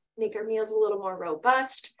to make our meals a little more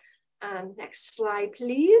robust. Next slide,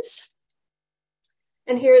 please.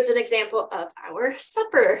 And here is an example of our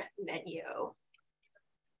supper menu.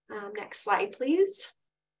 Next slide, please.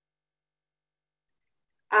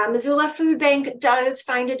 Missoula Food Bank does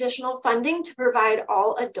find additional funding to provide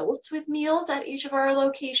all adults with meals at each of our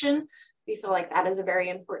location. We feel like that is a very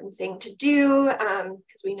important thing to do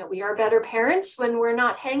because we know we are better parents when we're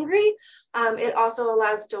not hangry. It also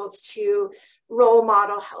allows adults to role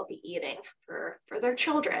model healthy eating for their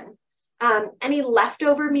children. Any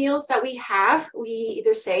leftover meals that we have, we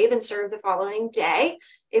either save and serve the following day.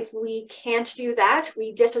 If we can't do that,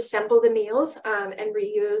 we disassemble the meals and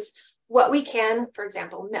reuse what we can. For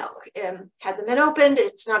example, milk hasn't been opened,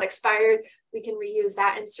 it's not expired. We can reuse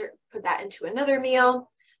that and put that into another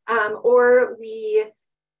meal. Or we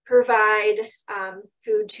provide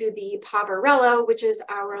food to the Poverello, which is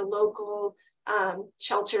our local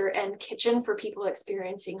shelter and kitchen for people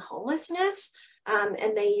experiencing homelessness.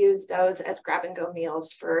 And they use those as grab-and-go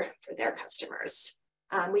meals for their customers.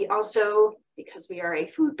 We also, because we are a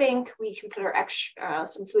food bank, we can put our extra,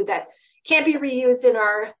 some food that can't be reused in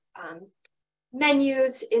our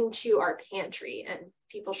menus into our pantry, and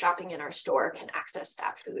people shopping in our store can access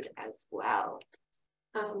that food as well.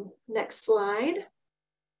 Next slide.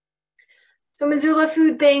 So Missoula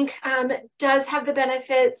Food Bank does have the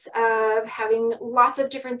benefits of having lots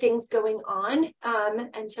of different things going on.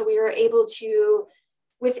 And so we are able to,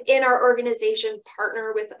 within our organization,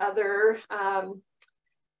 partner with other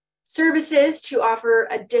services to offer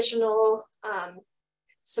additional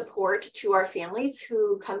support to our families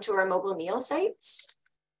who come to our mobile meal sites.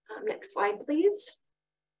 Next slide, please.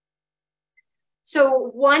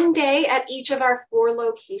 So one day at each of our 4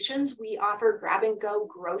 locations, we offer grab-and-go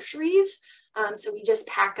groceries. So we just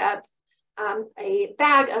pack up a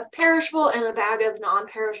bag of perishable and a bag of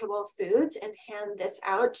non-perishable foods and hand this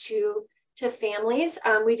out to families.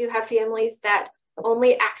 We do have families that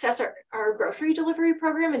only access our grocery delivery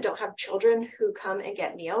program and don't have children who come and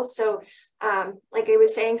get meals. So like I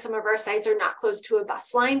was saying, some of our sites are not close to a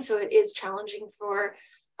bus line, so it is challenging for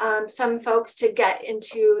some folks to get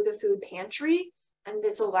into the food pantry. And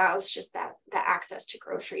this allows just the access to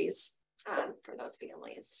groceries for those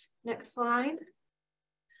families. Next slide.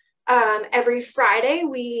 Every Friday,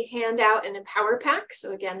 we hand out an Empower Pack.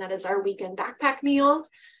 So again, that is our weekend backpack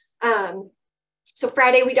meals. So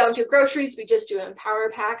Friday, we don't do groceries, we just do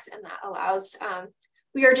Empower Packs, and that allows,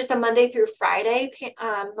 we are just a Monday through Friday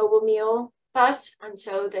mobile meal bus. And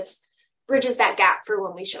so this bridges that gap for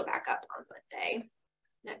when we show back up on Monday.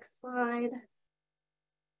 Next slide.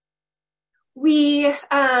 We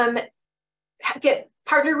get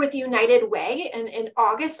partnered with United Way, and in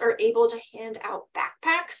August are able to hand out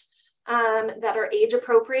backpacks that are age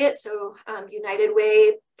appropriate. So United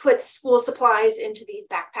Way puts school supplies into these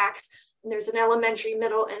backpacks, and there's an elementary,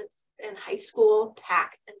 middle, and high school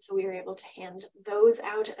pack, and so we were able to hand those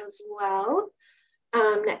out as well.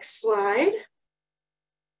 Next slide.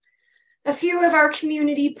 A few of our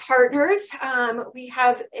community partners, we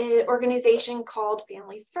have an organization called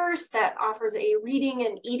Families First that offers a reading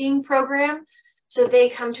and eating program. So they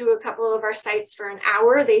come to a couple of our sites for an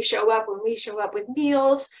hour. They show up when we show up with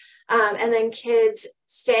meals, and then kids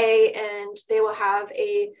stay and they will have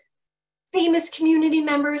a famous community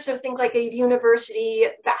member. So think like a university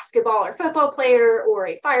basketball or football player or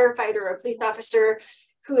a firefighter or a police officer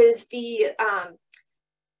who is the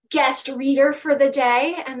guest reader for the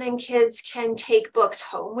day, and then kids can take books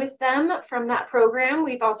home with them from that program.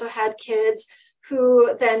 We've also had kids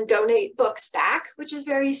who then donate books back, which is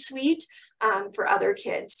very sweet, for other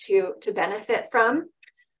kids to benefit from.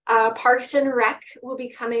 Parks and Rec will be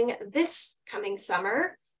coming this coming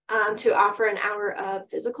summer to offer an hour of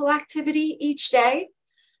physical activity each day.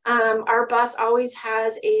 Our bus always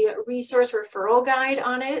has a resource referral guide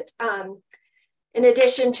on it. In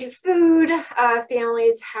addition to food,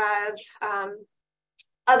 families have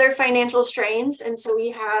other financial strains. And so we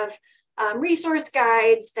have resource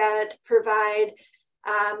guides that provide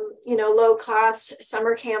low-cost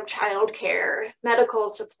summer camp childcare, medical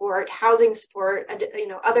support, housing support,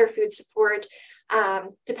 other food support,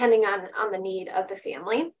 depending on the need of the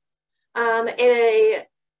family. A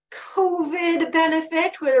COVID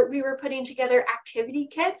benefit where we were putting together activity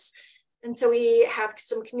kits. And so we have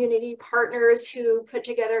some community partners who put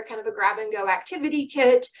together kind of a grab and go activity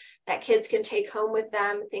kit that kids can take home with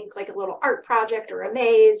them. Think like a little art project or a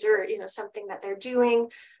maze or, something that they're doing.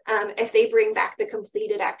 If they bring back the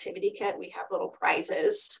completed activity kit, we have little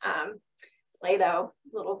prizes, Play-Doh,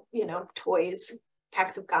 little, toys,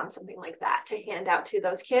 packs of gum, something like that to hand out to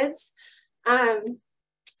those kids.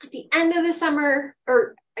 At the end of the summer,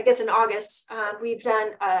 or I guess in August, we've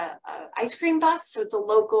done a ice cream bus. So it's a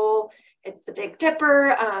local, it's the Big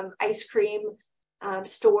Dipper ice cream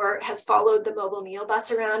store has followed the mobile meal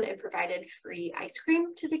bus around and provided free ice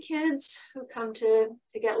cream to the kids who come to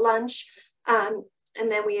get lunch. And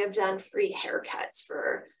then we have done free haircuts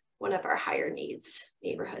for one of our higher needs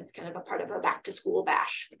neighborhoods, kind of a part of a back to school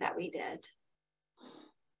bash that we did.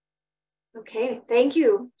 Okay, thank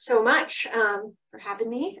you so much for having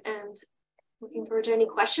me, and looking forward to any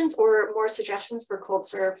questions or more suggestions for cold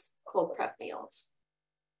serve, cold prep meals.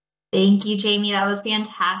 Thank you, Jamie. That was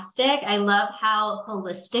fantastic. I love how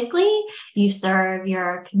holistically you serve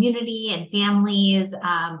your community and families.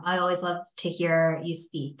 I always love to hear you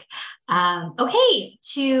speak. Okay,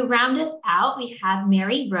 to round us out, we have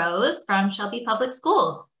Mary Rose from Shelby Public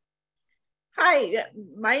Schools. Hi,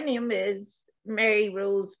 my name is Mary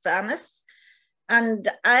Rose Vanas, and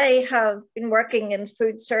I have been working in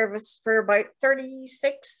food service for about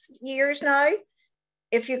 36 years now.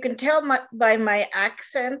 If you can tell by my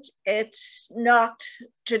accent, it's not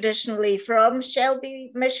traditionally from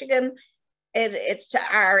Shelby, Michigan. It's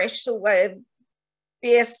Irish, so I've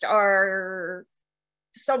based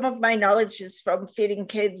some of my knowledge is from feeding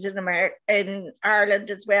kids in Ireland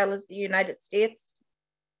as well as the United States.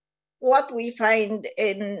 What we find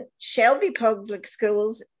in Shelby Public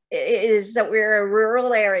Schools is that we're a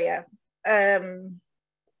rural area.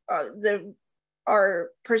 Our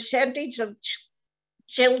percentage of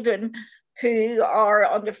children who are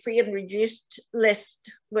on the free and reduced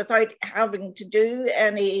list without having to do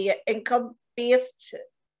any income-based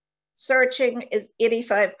searching is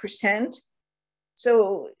 85%.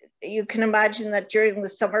 So you can imagine that during the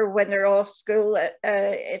summer when they're off school,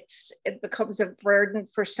 it becomes a burden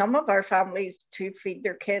for some of our families to feed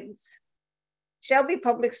their kids. Shelby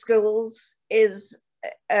Public Schools is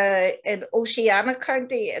in Oceana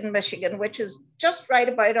County in Michigan, which is just right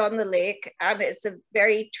about on the lake, and it's a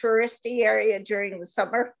very touristy area during the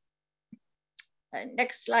summer.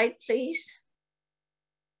 Next slide, please.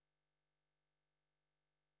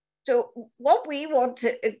 So what we want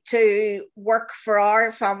to work for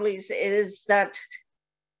our families is that,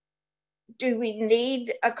 do we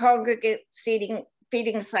need a congregate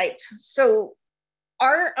feeding site? So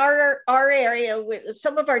our area,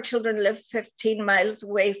 some of our children live 15 miles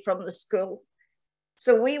away from the school.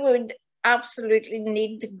 So we would absolutely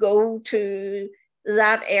need to go to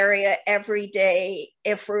that area every day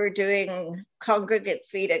if we're doing congregate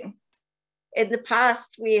feeding. In the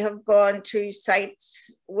past, we have gone to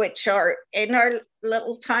sites which are in our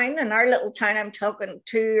little town. In our little town, I'm talking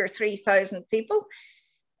 2,000 or 3,000 people.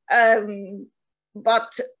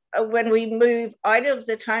 But when we move out of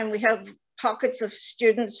the town, we have pockets of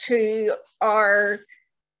students who are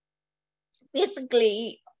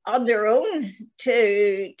basically on their own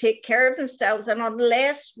to take care of themselves. And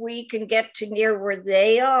unless we can get to near where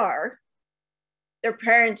they are, their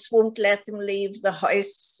parents won't let them leave the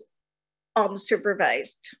house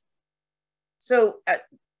unsupervised. So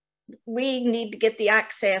we need to get the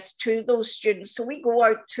access to those students. So we go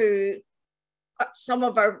out to some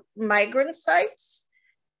of our migrant sites.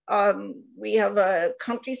 We have a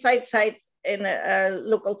countryside site in a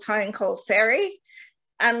local town called Ferry.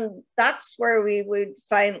 And that's where we would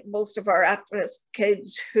find most of our at-risk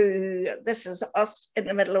kids who, this is us in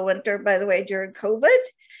the middle of winter, by the way, during COVID,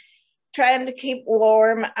 trying to keep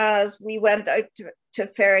warm as we went out to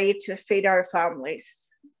Ferry to feed our families.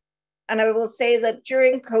 And I will say that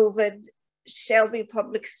during COVID, Shelby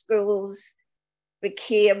Public Schools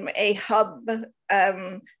became a hub,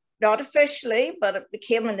 not officially, but it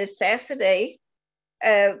became a necessity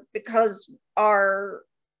because our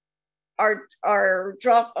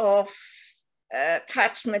drop-off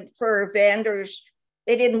catchment for vendors,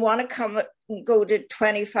 they didn't want to come and go to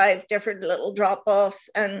 25 different little drop-offs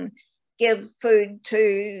and give food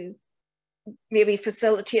to maybe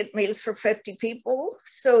facilitate meals for 50 people.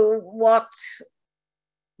 So what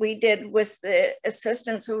we did with the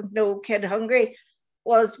assistance of No Kid Hungry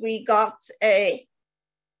was we got a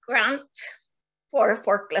grant for a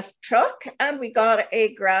forklift truck, and we got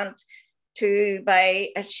a grant to buy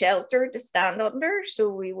a shelter to stand under so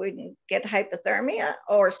we wouldn't get hypothermia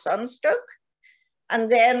or sunstroke. And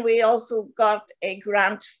then we also got a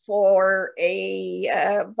grant for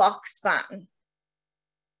a box fan.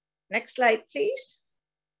 Next slide, please.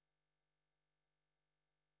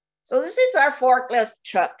 So this is our forklift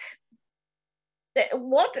truck.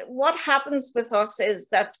 What happens with us is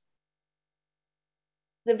that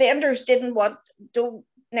the vendors don't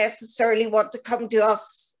necessarily want to come to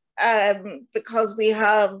us because we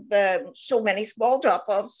have so many small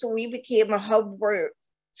drop-offs. So we became a hub where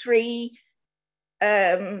 3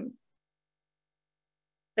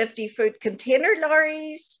 50-foot container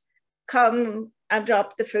lorries come and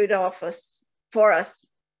drop the food off for us.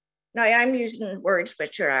 Now I'm using words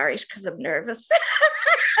which are Irish because I'm nervous.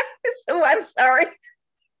 So I'm sorry.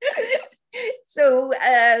 So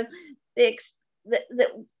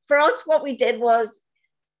for us, what we did was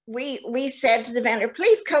we said to the vendor,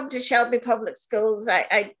 please come to Shelby Public Schools.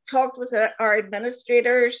 I talked with our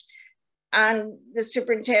administrators, and the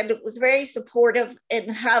superintendent was very supportive in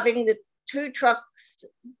having the 2 trucks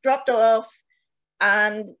dropped off,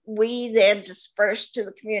 and we then dispersed to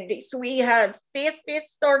the community. So we had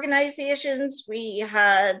faith-based organizations, we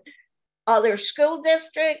had other school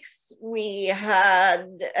districts, we had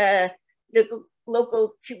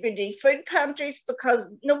local community food pantries, because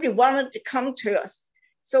nobody wanted to come to us.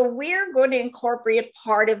 So we're going to incorporate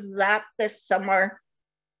part of that this summer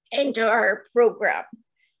into our program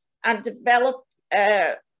and develop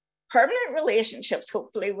permanent relationships,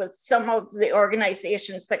 hopefully, with some of the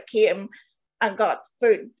organizations that came and got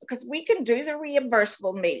food, because we can do the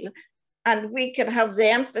reimbursable meal and we can have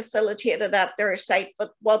them facilitated at their site,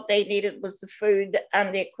 but what they needed was the food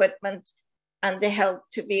and the equipment and the help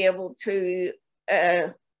to be able to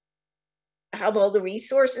have all the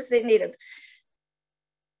resources they needed.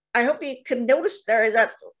 I hope you can notice there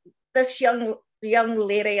that this young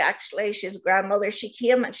lady, actually, she's a grandmother, she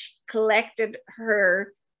came and she collected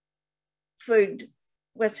her food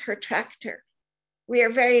with her tractor. We are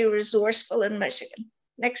very resourceful in Michigan.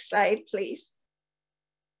 Next slide, please.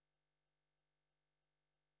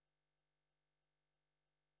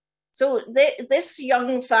 So this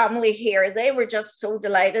young family here, they were just so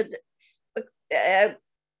delighted.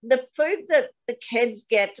 The food that the kids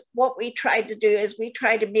get, what we try to do is we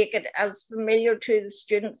try to make it as familiar to the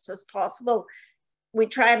students as possible. We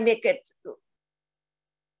try and make it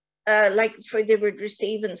like the food they would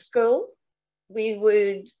receive in school.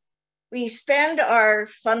 We spend our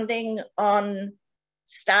funding on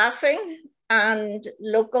staffing and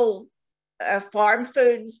local farm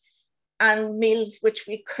foods and meals which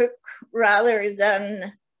we cook rather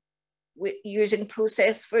than using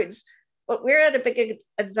processed foods. But we're at a big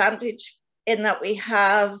advantage in that we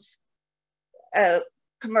have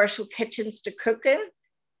commercial kitchens to cook in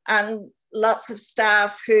and lots of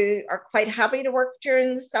staff who are quite happy to work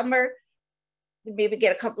during the summer. They maybe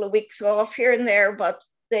get a couple of weeks off here and there, but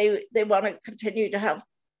they want to continue to have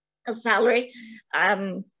a salary.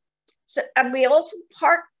 And we also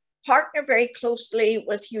partner very closely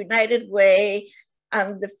with United Way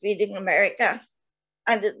and the Feeding America.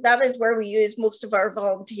 And that is where we use most of our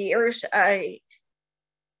volunteers.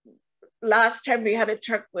 Last time we had a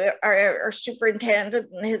truck where our superintendent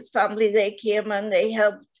and his family, they came and they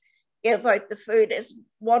helped give out the food. It's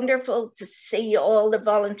wonderful to see all the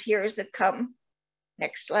volunteers that come.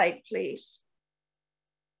 Next slide, please.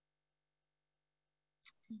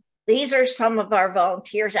 These are some of our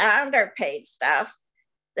volunteers and our paid staff.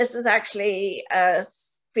 This is actually a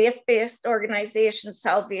faith-based organization,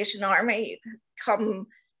 Salvation Army, come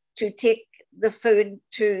to take the food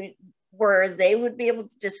to where they would be able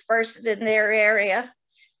to disperse it in their area.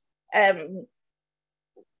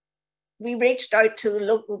 we reached out to the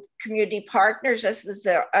local community partners. This is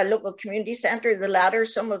a local community centre, the Ladder.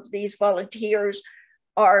 Some of these volunteers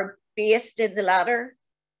are based in the Ladder.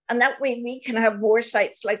 And that way we can have more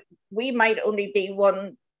sites. Like we might only be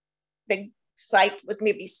one big site with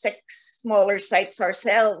maybe 6 smaller sites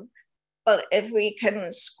ourselves. But if we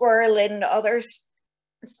can squirrel in other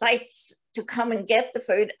sites to come and get the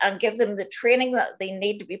food and give them the training that they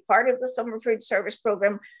need to be part of the summer food service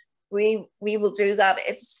program, we will do that.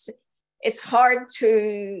 It's hard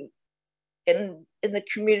to, in the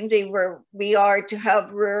community where we are, to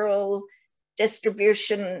have rural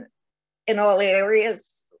distribution in all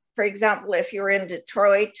areas. For example, if you're in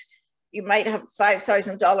Detroit, you might have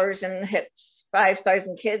 $5,000 and hit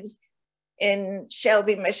 5,000 kids. In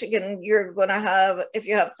Shelby, Michigan, you're going to have, if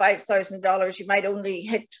you have $5,000, you might only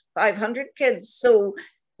hit 500 kids. So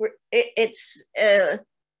it's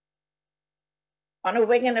on a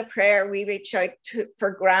wing and a prayer, we reach out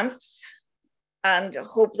for grants and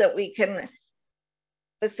hope that we can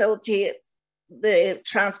facilitate the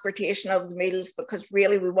transportation of the meals, because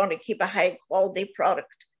really we want to keep a high quality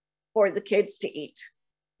product for the kids to eat.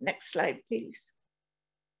 Next slide, please.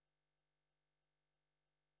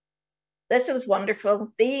 This was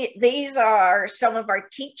wonderful. These are some of our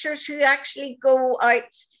teachers who actually go out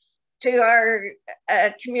to our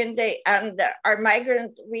community, and our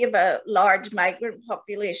migrant, we have a large migrant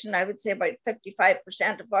population. I would say about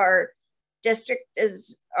 55% of our district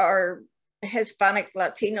are Hispanic,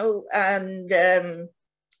 Latino, and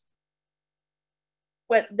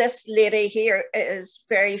with this lady here is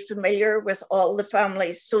very familiar with all the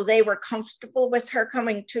families, so they were comfortable with her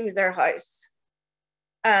coming to their house.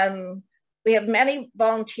 We have many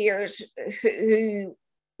volunteers who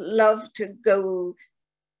love to go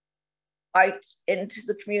out into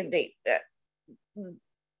the community. The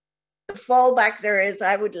fallback there is,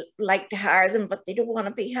 I would like to hire them, but they don't want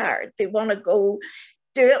to be hired. They want to go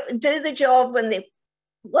do the job when they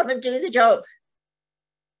want to do the job.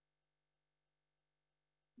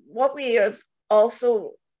 What we have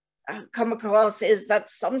also come across is that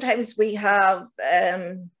sometimes we have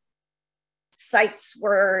sites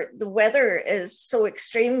where the weather is so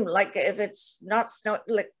extreme, like if it's not snow,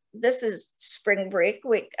 like this is spring break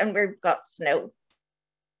week and we've got snow.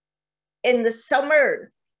 In the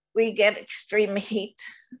summer, we get extreme heat.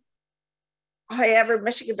 However,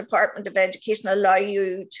 Michigan Department of Education allow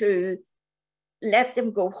you to let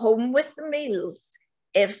them go home with the meals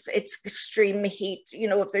if it's extreme heat, you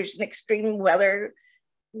know, if there's an extreme weather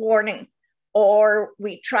warning, or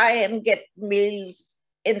we try and get meals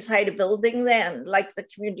inside a building then, like the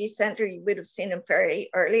community centre you would have seen in Ferry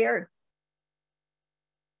earlier.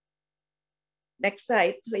 Next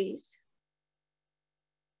slide, please.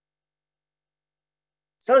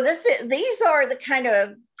 So these are the kind of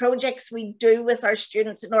projects we do with our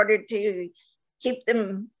students in order to keep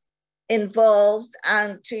them involved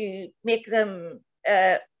and to make them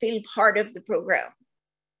feel part of the program.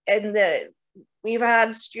 And we've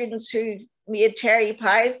had students who made cherry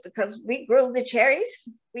pies because we grow the cherries.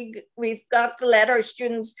 We've got to let our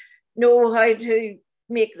students know how to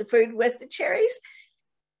make the food with the cherries.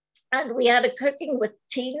 And we had a cooking with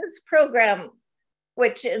teens program,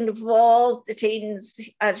 which involved the teens,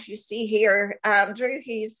 as you see here. Andrew,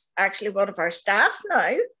 he's actually one of our staff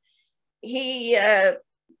now.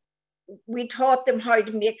 We taught them how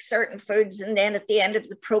to make certain foods, and then at the end of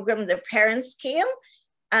the program, their parents came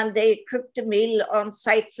and they cooked a meal on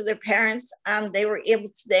site for their parents, and they were able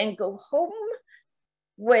to then go home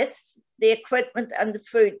with the equipment and the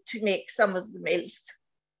food to make some of the meals.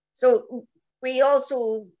 So we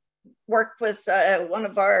also work with one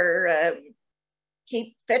of our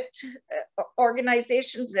Keep Fit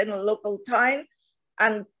organizations in a local town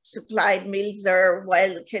and supplied meals there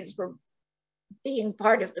while the kids were being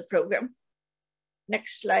part of the program.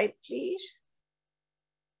 Next slide, please.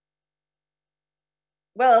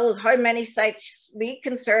 Well, how many sites we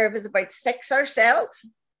can serve is about 6 ourselves,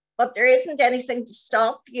 but there isn't anything to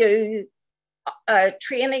stop you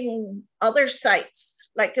training other sites.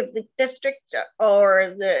 Like if the district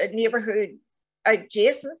or the neighborhood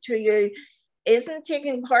adjacent to you isn't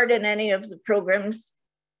taking part in any of the programs,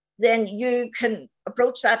 then you can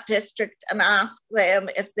approach that district and ask them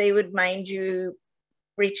if they would mind you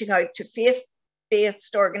reaching out to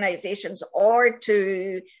faith-based organizations or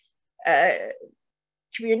to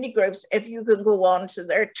community groups if you can go on to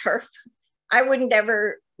their turf. I wouldn't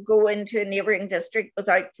ever go into a neighboring district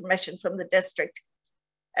without permission from the district.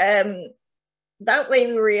 That way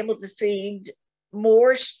we were able to feed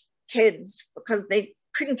more kids because they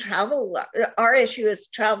couldn't travel. Our issue is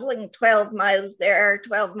traveling 12 miles there,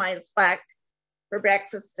 12 miles back for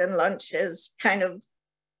breakfast and lunch is kind of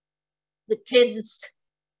the kids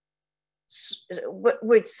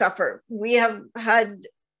would suffer. We have had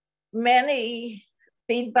many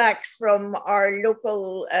feedbacks from our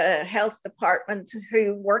local health department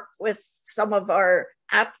who work with some of our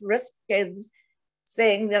at-risk kids,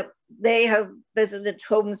 saying that they have visited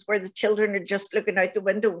homes where the children are just looking out the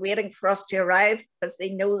window waiting for us to arrive because they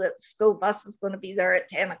know that the school bus is going to be there at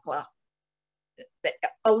 10 o'clock.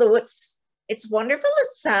 Although it's wonderful,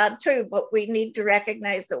 it's sad too, but we need to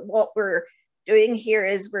recognize that what we're doing here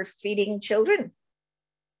is we're feeding children.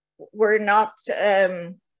 We're not,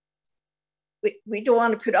 we don't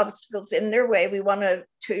want to put obstacles in their way. We want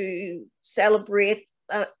to celebrate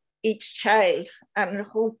each child and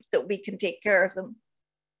hope that we can take care of them.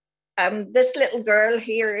 This little girl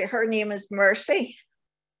here, her name is Mercy,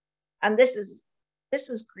 and this is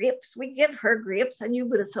grapes. We give her grapes, and you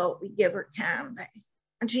would have thought we give her candy.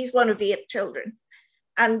 And she's one of 8 children.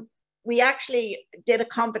 And we actually did a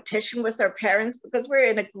competition with our parents because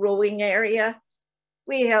we're in a growing area.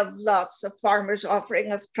 We have lots of farmers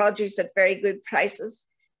offering us produce at very good prices.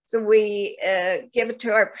 So we give it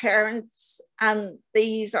to our parents, and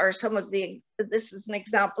these are some of this is an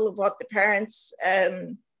example of what the parents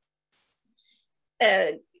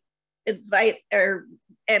invite or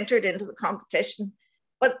entered into the competition.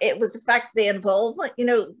 But it was the fact the involvement, you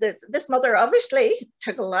know, this mother obviously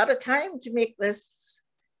took a lot of time to make this.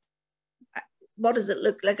 What does it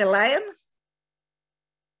look like, a lion?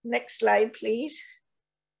 Next slide, please.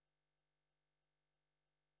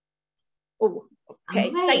 Oh,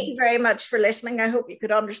 okay. Right. Thank you very much for listening. I hope you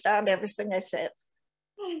could understand everything I said.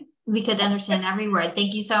 We could understand every word.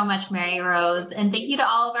 Thank you so much, Mary Rose. And thank you to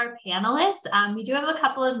all of our panelists. We do have a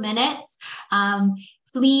couple of minutes.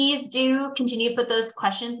 Please do continue to put those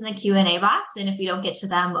questions in the Q&A box. And if we don't get to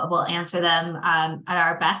them, we'll answer them at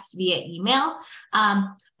our best via email.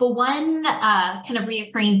 But one kind of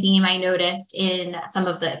reoccurring theme I noticed in some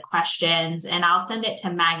of the questions, and I'll send it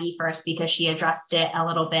to Maggie first because she addressed it a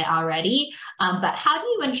little bit already, but how do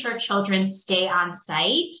you ensure children stay on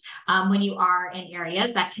site when you are in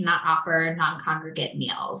areas that cannot offer non-congregate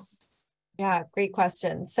meals? Yeah, great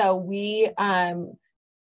question. So we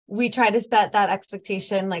try to set that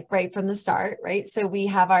expectation like right from the start, right? So we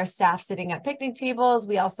have our staff sitting at picnic tables.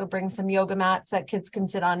 We also bring some yoga mats that kids can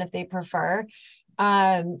sit on if they prefer.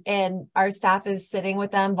 And our staff is sitting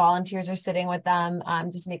with them. Volunteers are sitting with them,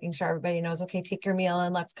 just making sure everybody knows, okay, take your meal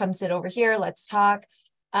and let's come sit over here. Let's talk.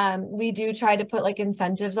 We do try to put like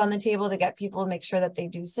incentives on the table to get people to make sure that they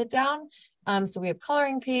do sit down. So we have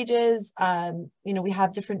coloring pages, you know, we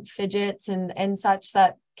have different fidgets and such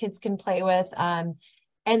that kids can play with.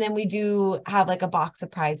 And then we do have like a box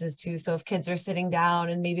of prizes too. So if kids are sitting down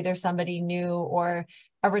and maybe there's somebody new or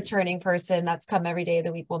a returning person that's come every day of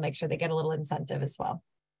the week, we'll make sure they get a little incentive as well.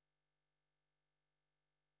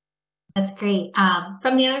 That's great.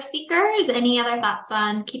 From the other speakers, any other thoughts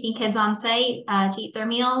on keeping kids on site to eat their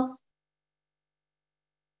meals?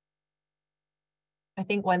 I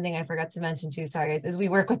think one thing I forgot to mention too, sorry guys, is we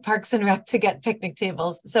work with Parks and Rec to get picnic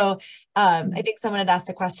tables. So I think someone had asked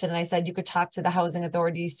a question and I said you could talk to the housing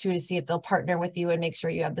authorities too to see if they'll partner with you and make sure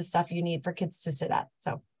you have the stuff you need for kids to sit at.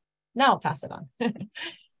 So now I'll pass it on.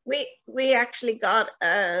 We actually got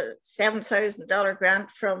a $7,000 grant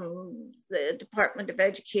from the Department of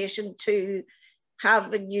Education to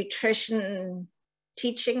have a nutrition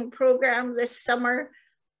teaching program this summer.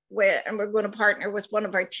 And we're going to partner with one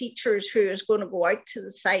of our teachers who is going to go out to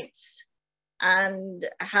the sites and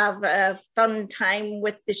have a fun time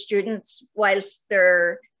with the students whilst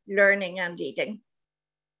they're learning and eating.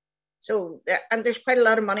 So, and there's quite a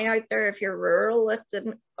lot of money out there if you're rural with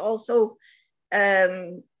them also,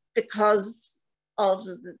 because of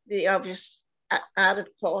the obvious added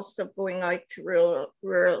cost of going out to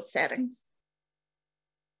rural settings.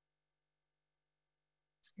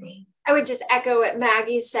 That's great. I would just echo what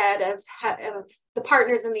Maggie said of the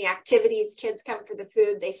partners in the activities. Kids come for the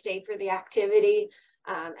food, they stay for the activity,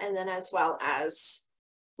 and then as well as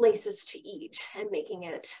places to eat and making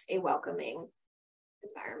it a welcoming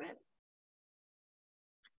environment.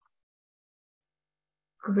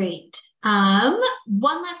 Great.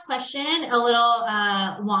 One last question, a little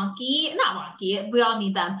wonky, not wonky, we all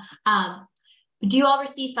need them. Do you all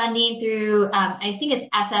receive funding through, I think it's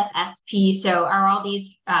SFSP, so are all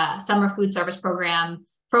these summer food service programs?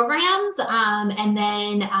 And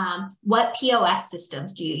then what POS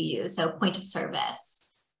systems do you use? So point of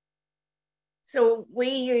service. So we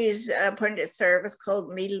use a point of service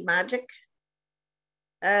called Meal Magic.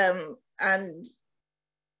 And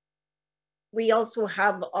we also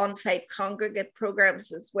have on-site congregate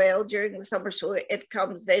programs as well during the summer, so it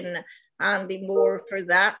comes in handy more for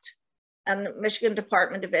that. and Michigan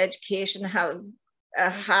Department of Education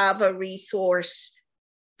have a resource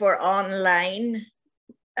for online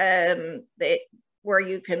where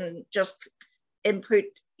you can just input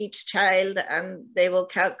each child and they will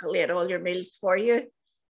calculate all your meals for you.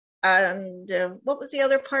 And what was the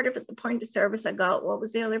other part of it? The point of service I got. What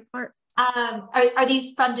was the other part? Are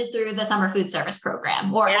these funded through the summer food service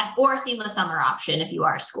program or Yes. or seamless summer option if you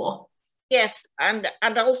are a school? Yes, and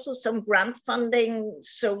also some grant funding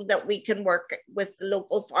so that we can work with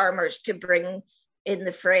local farmers to bring in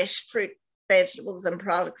the fresh fruit, vegetables, and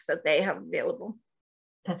products that they have available.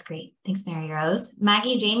 That's great. Thanks, Mary Rose.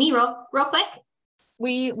 Maggie, Jamie, real quick.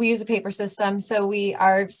 We use a paper system. So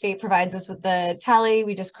our state provides us with the tally.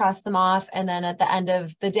 We just cross them off. And then at the end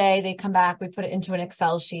of the day, they come back, we put it into an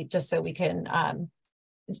Excel sheet just so we can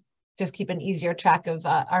just keep an easier track of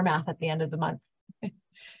our math at the end of the month.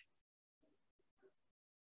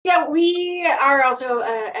 Yeah, we are also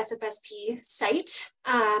a SFSP site,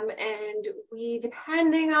 and we,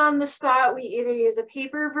 depending on the spot, we either use a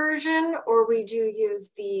paper version or we do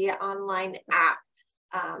use the online app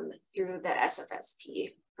through the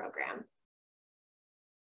SFSP program.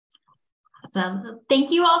 Awesome. Thank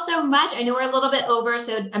you all so much. I know we're a little bit over,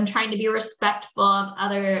 so I'm trying to be respectful of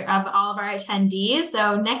all of our attendees.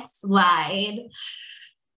 So next slide.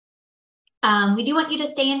 We do want you to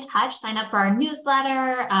stay in touch, sign up for our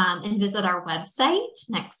newsletter, and visit our website.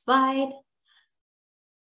 Next slide.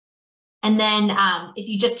 And then if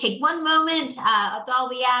you just take one moment, that's all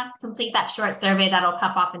we ask, complete that short survey that'll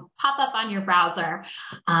pop up on your browser.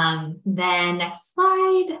 Then next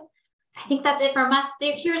slide. I think that's it from us.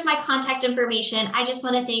 Here's my contact information. I just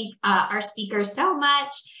want to thank our speakers so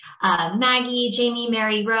much. Maggie, Jamie,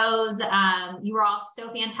 Mary, Rose, you were all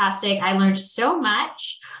so fantastic. I learned so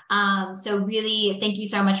much. So really, thank you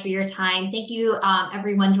so much for your time. Thank you,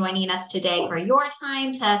 everyone joining us today for your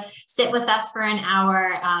time to sit with us for an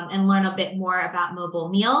hour and learn a bit more about mobile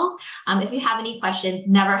meals. If you have any questions,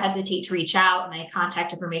 never hesitate to reach out. My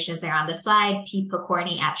contact information is there on the slide,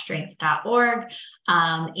 ppicorni@strength.org.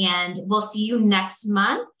 And we'll see you next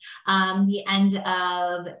month, the end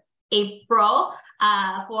of April,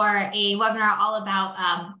 for a webinar all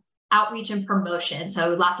about outreach and promotion.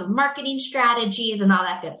 So lots of marketing strategies and all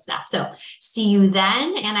that good stuff. So see you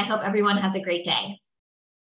then, and I hope everyone has a great day.